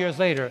 35 years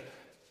later.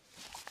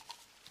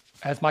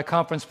 As my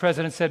conference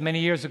president said many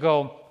years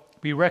ago,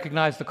 we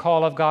recognize the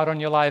call of God on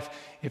your life.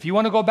 If you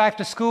want to go back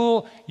to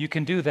school, you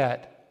can do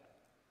that.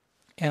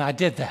 And I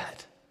did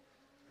that.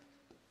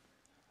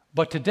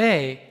 But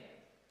today,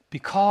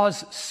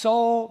 because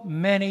so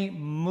many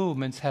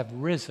movements have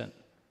risen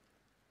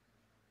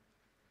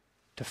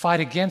to fight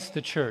against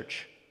the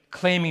church,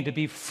 claiming to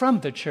be from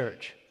the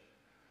church,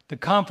 the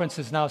conference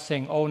is now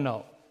saying, oh,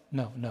 no.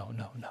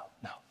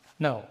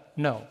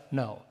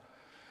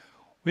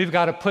 We've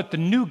got to put the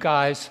new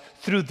guys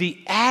through the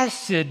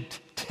acid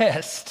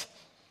test,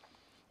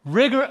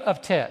 rigor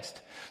of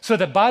test, so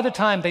that by the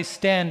time they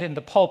stand in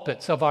the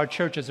pulpits of our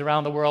churches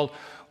around the world,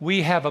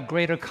 we have a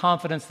greater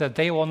confidence that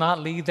they will not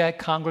lead that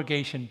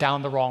congregation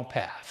down the wrong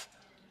path.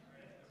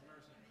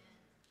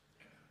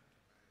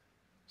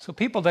 So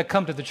people that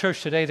come to the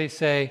church today, they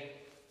say,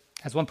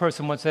 as one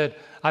person once said,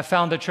 I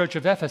found the church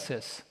of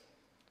Ephesus,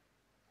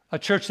 a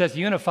church that's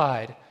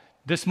unified.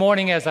 This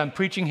morning as I'm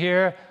preaching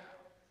here,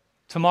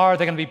 tomorrow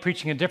they're going to be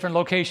preaching in a different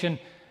location.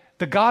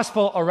 The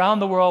gospel around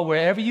the world,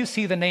 wherever you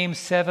see the name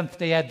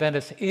Seventh-day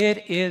Adventist,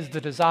 it is the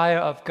desire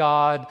of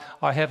God,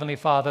 our Heavenly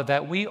Father,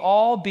 that we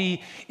all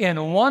be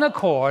in one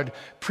accord,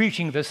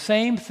 preaching the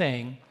same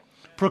thing,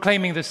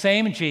 proclaiming the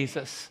same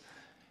Jesus,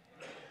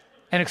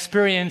 and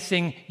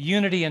experiencing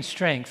unity and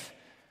strength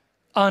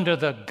under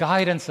the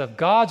guidance of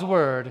God's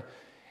Word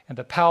and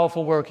the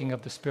powerful working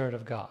of the Spirit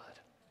of God.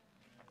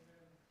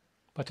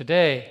 But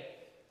today,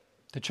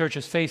 the church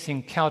is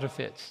facing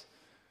counterfeits.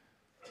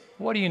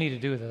 What do you need to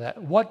do with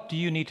that? What do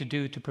you need to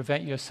do to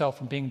prevent yourself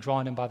from being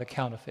drawn in by the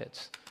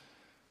counterfeits?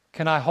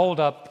 Can I hold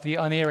up the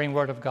unerring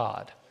Word of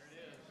God?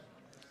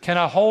 Can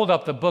I hold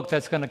up the book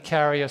that's going to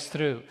carry us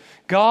through?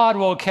 God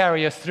will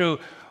carry us through,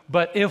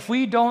 but if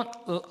we don't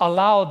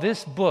allow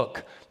this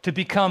book to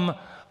become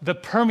the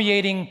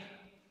permeating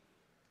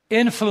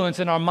influence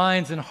in our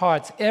minds and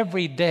hearts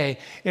every day,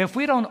 if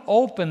we don't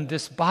open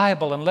this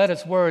Bible and let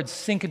its words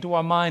sink into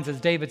our minds, as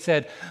David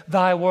said,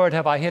 thy word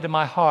have I hid in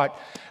my heart,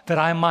 that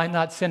I might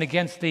not sin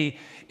against thee,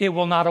 it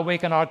will not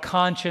awaken our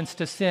conscience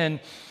to sin.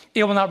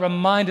 It will not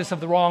remind us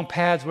of the wrong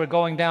paths we're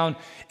going down.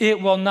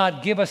 It will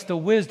not give us the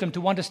wisdom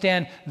to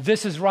understand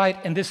this is right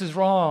and this is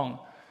wrong.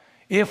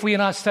 If we are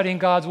not studying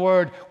God's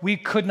word, we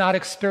could not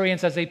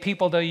experience as a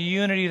people the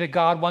unity that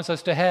God wants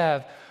us to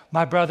have.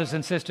 My brothers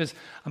and sisters,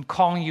 I'm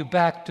calling you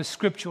back to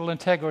scriptural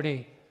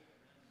integrity.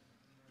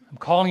 I'm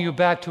calling you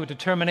back to a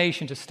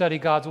determination to study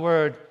God's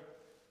word.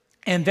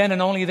 And then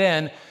and only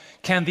then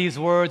can these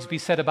words be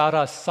said about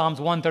us. Psalms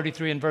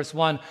 133 and verse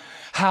 1,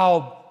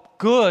 how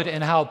good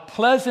and how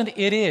pleasant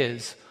it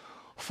is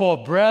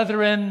for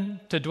brethren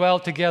to dwell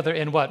together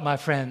in what, my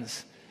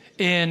friends?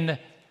 In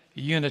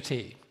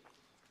unity.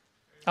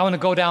 I want to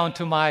go down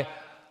to my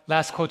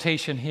last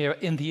quotation here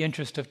in the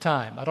interest of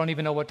time. I don't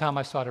even know what time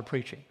I started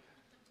preaching,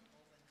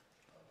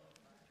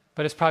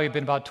 but it's probably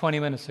been about 20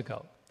 minutes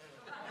ago.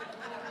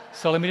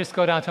 So let me just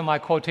go down to my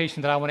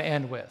quotation that I want to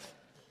end with.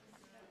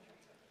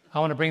 I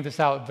want to bring this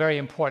out, very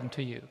important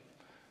to you.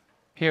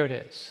 Here it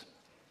is.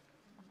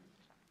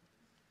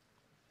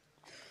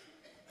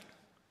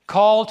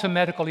 Call to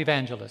Medical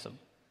Evangelism,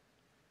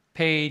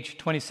 page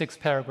 26,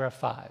 paragraph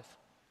 5.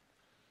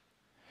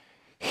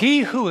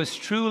 He who is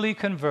truly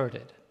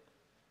converted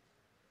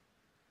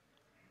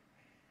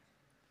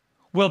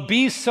will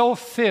be so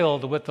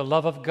filled with the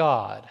love of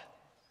God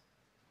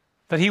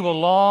that he will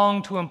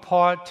long to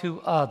impart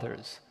to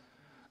others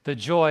the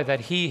joy that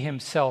he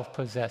himself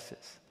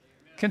possesses.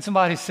 Can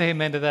somebody say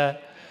amen to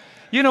that?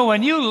 You know,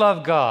 when you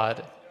love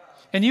God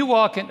and you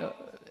walk in,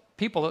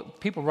 people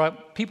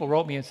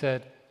wrote me and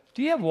said,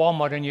 do you have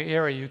Walmart in your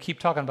area? You keep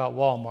talking about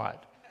Walmart.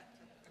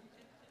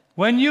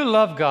 When you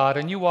love God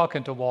and you walk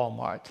into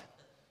Walmart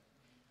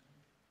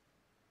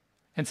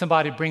and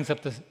somebody brings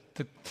up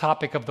the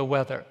topic of the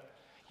weather,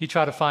 you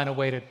try to find a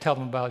way to tell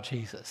them about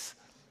Jesus.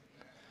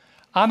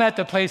 I'm at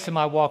the place in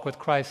my walk with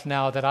Christ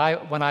now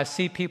that when I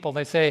see people,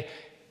 they say,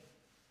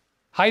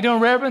 how you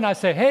doing, Reverend? I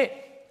say,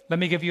 hey, let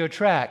me give you a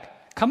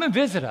tract. Come and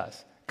visit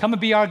us. Come and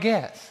be our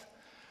guest.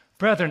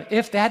 Brethren,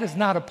 if that is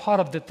not a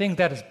part of the thing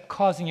that is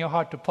causing your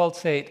heart to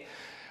pulsate,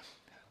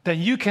 then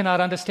you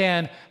cannot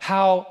understand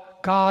how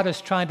God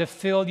is trying to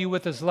fill you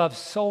with his love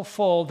so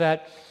full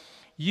that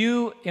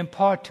you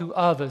impart to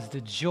others the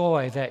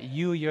joy that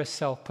you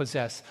yourself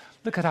possess.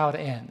 Look at how it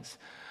ends.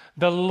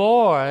 The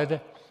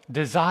Lord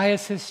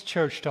desires his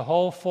church to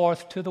hold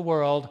forth to the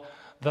world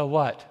the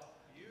what?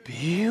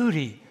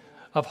 Beauty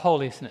of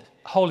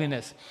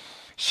holiness.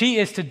 She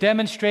is to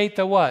demonstrate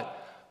the what?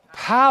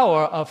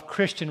 Power of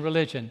Christian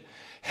religion.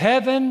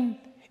 Heaven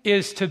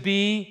is to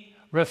be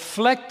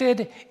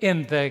reflected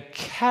in the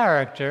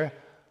character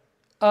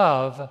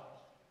of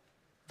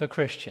the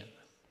Christian.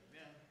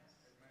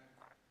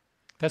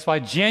 That's why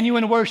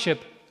genuine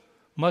worship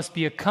must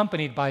be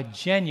accompanied by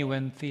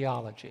genuine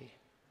theology.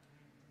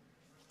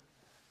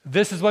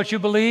 This is what you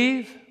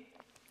believe.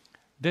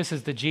 This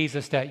is the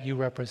Jesus that you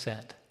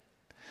represent.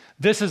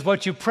 This is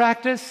what you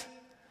practice.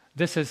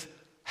 This is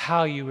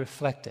how you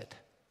reflect it.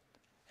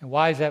 And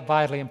why is that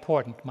vitally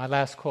important? My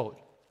last quote.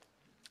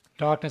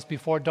 Darkness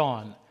Before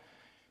Dawn,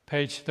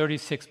 page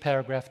 36,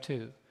 paragraph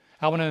 2.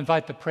 I want to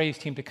invite the praise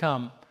team to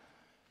come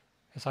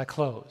as I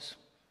close.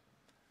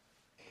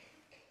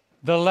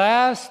 The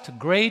last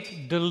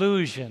great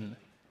delusion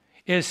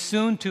is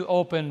soon to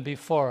open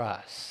before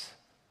us.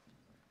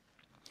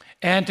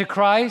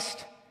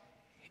 Antichrist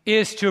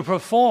is to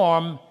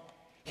perform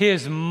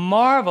his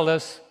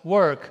marvelous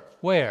work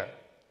where?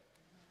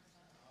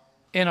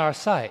 In our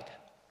sight.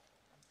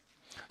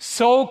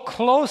 So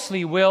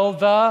closely will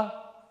the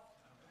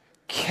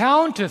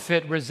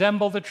counterfeit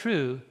resemble the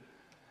true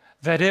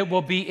that it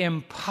will be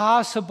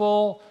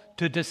impossible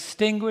to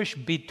distinguish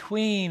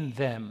between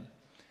them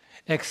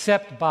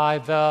except by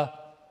the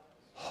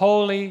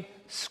Holy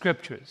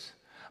Scriptures.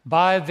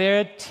 By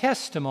their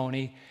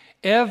testimony,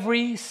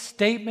 every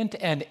statement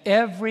and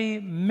every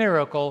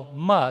miracle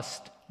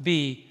must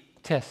be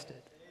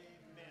tested.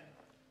 Amen.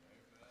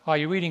 Are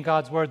you reading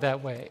God's Word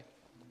that way?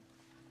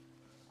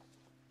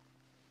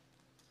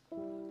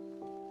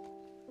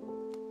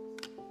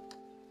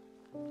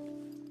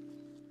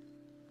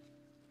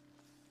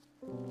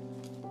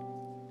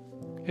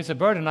 It's a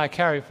burden I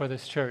carry for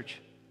this church.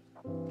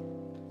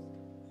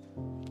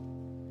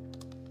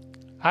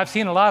 I've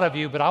seen a lot of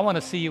you, but I want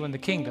to see you in the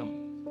kingdom.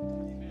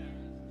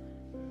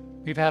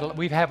 We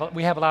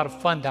have a lot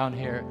of fun down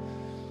here,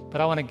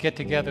 but I want to get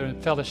together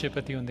and fellowship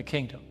with you in the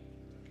kingdom.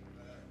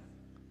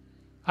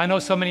 I know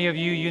so many of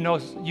you, you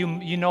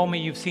know me,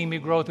 you've seen me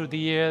grow through the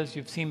years,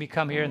 you've seen me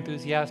come here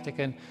enthusiastic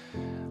and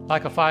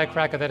like a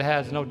firecracker that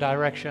has no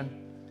direction.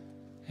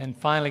 And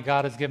finally,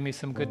 God has given me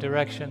some good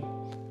direction.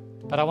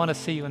 But I want to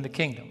see you in the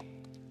kingdom.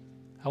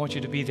 I want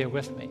you to be there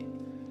with me.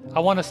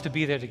 I want us to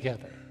be there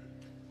together.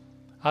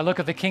 I look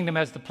at the kingdom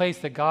as the place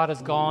that God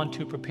has gone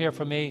to prepare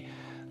for me.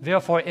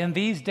 Therefore, in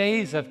these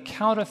days of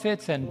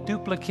counterfeits and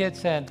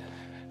duplicates and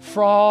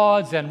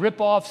frauds and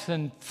rip-offs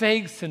and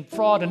fakes and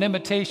fraud and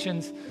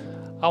imitations,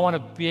 I want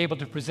to be able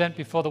to present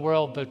before the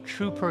world the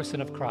true person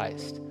of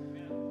Christ.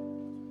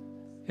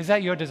 Is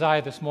that your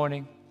desire this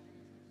morning?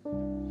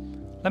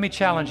 Let me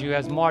challenge you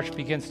as March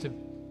begins to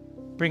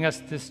bring us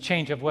this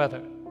change of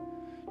weather.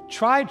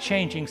 Try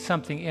changing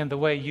something in the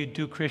way you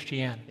do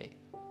Christianity.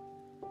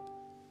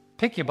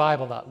 Pick your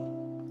Bible up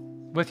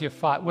with your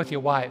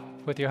wife,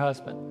 with your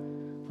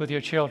husband, with your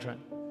children.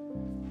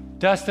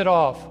 Dust it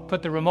off.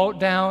 Put the remote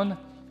down.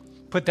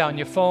 Put down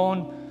your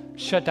phone.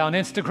 Shut down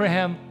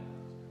Instagram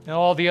and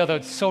all the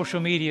other social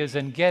medias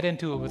and get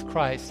into it with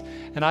Christ.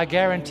 And I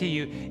guarantee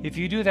you, if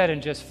you do that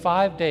in just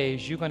 5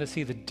 days, you're going to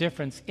see the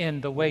difference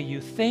in the way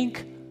you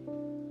think,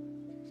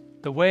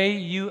 the way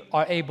you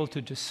are able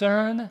to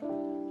discern,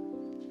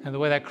 and the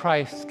way that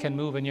Christ can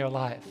move in your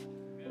life.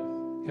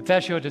 If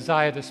that's your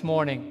desire this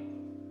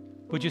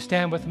morning, would you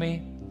stand with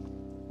me?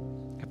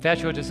 If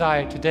that's your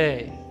desire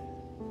today,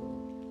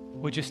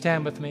 would you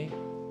stand with me?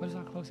 What is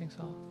our closing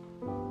song?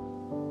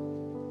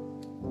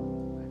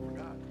 I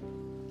forgot.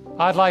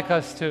 I'd like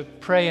us to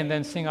pray and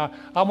then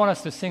I want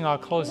us to sing our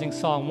closing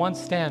song, one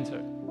stanza.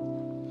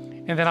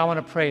 And then I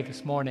want to pray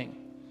this morning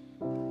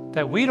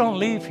that we don't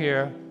leave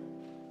here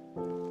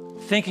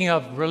thinking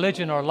of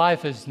religion or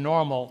life as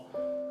normal,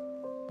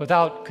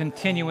 without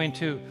continuing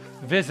to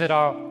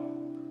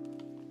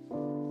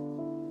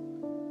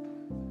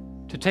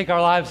take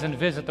our lives and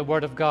visit the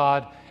Word of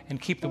God and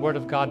keep the Word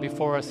of God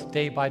before us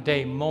day by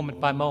day,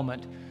 moment by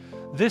moment.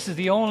 This is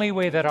the only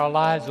way that our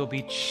lives will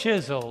be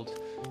chiseled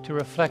to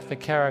reflect the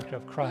character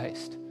of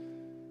Christ.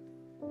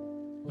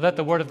 Let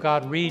the Word of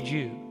God read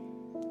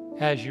you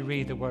as you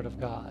read the Word of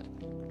God.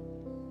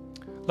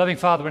 Loving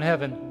Father in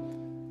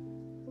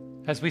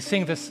heaven, as we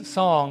sing this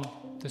song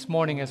this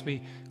morning, as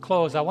we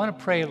close, I want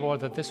to pray,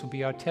 Lord, that this will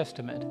be our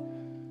testament,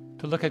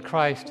 to look at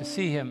Christ, to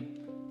see Him,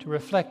 to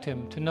reflect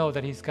Him, to know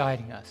that He's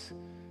guiding us.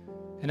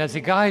 And as He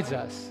guides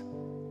us,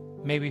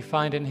 may we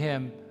find in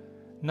Him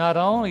not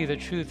only the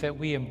truth that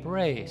we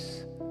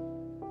embrace,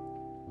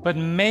 but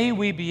may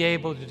we be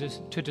able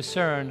to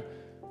discern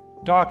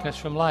darkness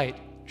from light,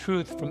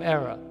 truth from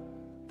error,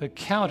 the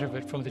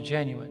counterfeit from the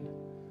genuine,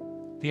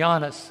 the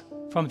honest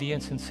from the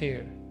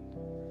insincere,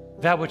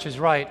 that which is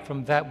right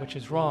from that which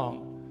is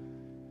wrong.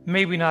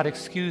 May we not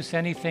excuse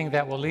anything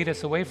that will lead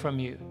us away from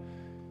You,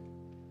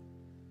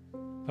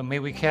 but may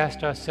we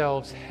cast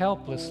ourselves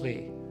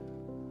helplessly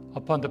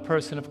upon the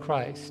person of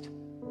Christ,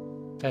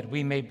 that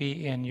we may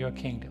be in Your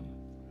kingdom.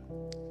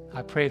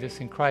 I pray this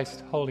in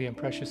Christ's holy and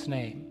precious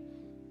name.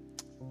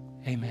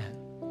 Amen.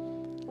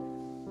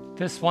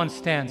 This one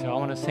stanza I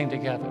want to sing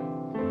together.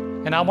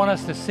 And I want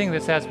us to sing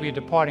this as we are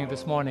departing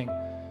this morning.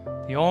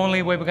 The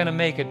only way we're going to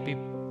make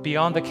it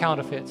beyond the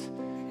counterfeits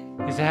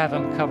is to have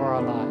Him cover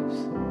our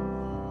lives.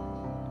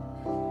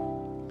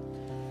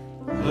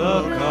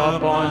 Look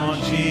upon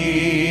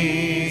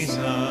Jesus,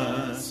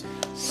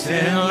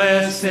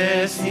 sinless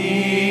is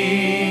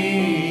He.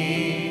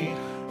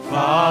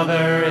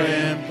 Father,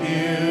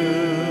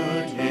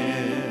 impute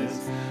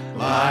His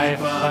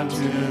life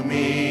unto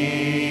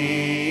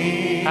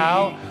me.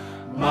 How?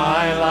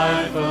 My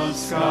life of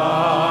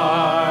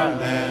scarlet,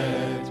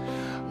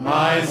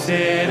 my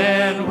sin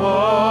and woe,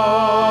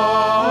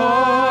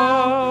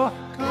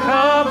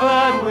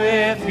 covered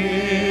with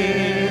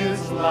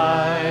His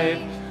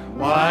life,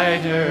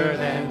 whiter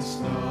than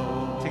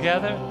snow.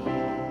 Together?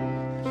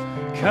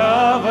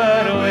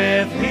 Covered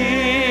with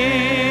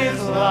His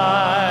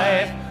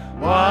life,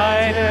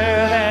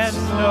 whiter than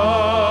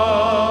snow,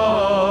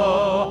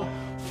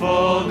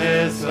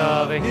 fullness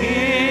of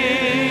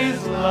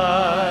His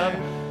love,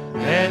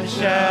 then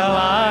shall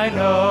I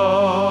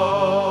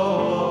know.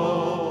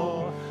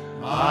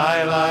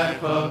 My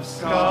life of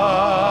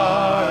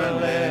scarlet,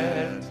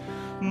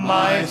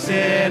 my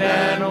sin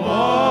and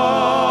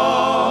woe,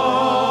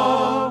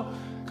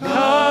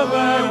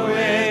 covered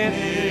with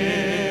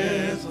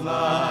His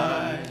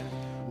life,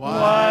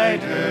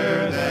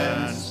 whiter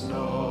than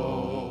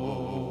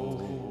snow.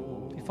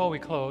 Before we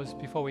close,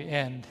 before we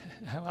end,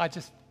 I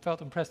just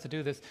felt impressed to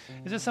do this.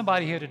 Is there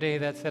somebody here today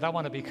that said, I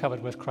want to be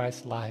covered with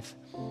Christ's life?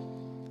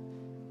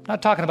 I'm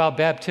not talking about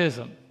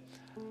baptism.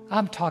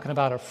 I'm talking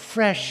about a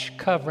fresh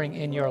covering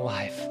in your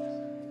life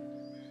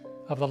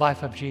of the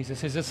life of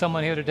Jesus. Is there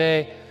someone here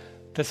today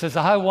that says,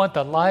 I want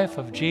the life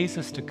of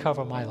Jesus to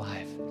cover my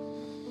life?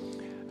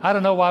 I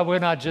don't know why we're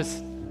not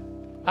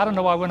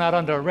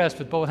under arrest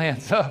with both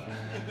hands up.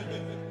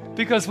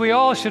 Because we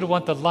all should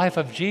want the life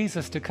of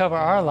Jesus to cover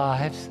our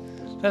lives.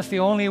 That's the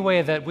only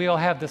way that we'll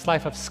have this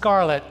life of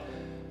scarlet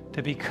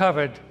to be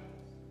covered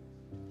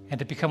and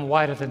to become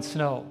whiter than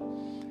snow.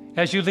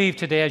 As you leave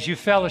today, as you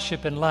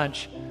fellowship in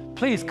lunch,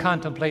 please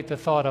contemplate the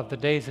thought of the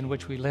days in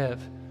which we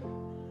live.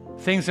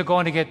 Things are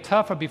going to get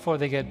tougher before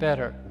they get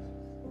better.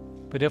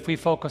 But if we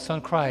focus on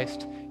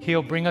Christ,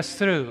 He'll bring us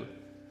through.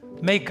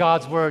 Make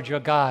God's Word your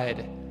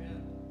guide.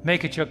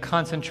 Make it your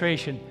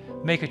concentration.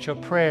 Make it your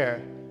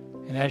prayer.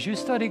 And as you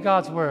study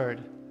God's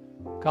Word,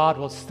 God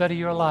will study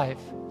your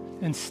life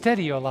and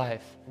steady your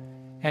life,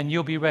 and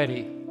you'll be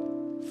ready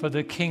for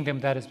the kingdom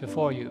that is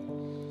before you.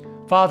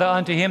 Father,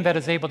 unto Him that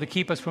is able to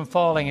keep us from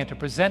falling and to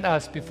present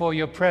us before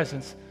Your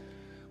presence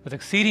with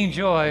exceeding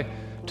joy,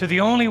 to the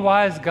only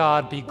wise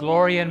God be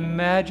glory and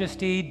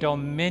majesty,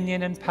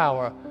 dominion and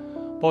power,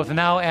 both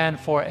now and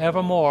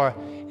forevermore.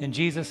 In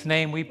Jesus'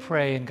 name we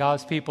pray, and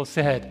God's people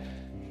said,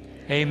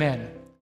 Amen.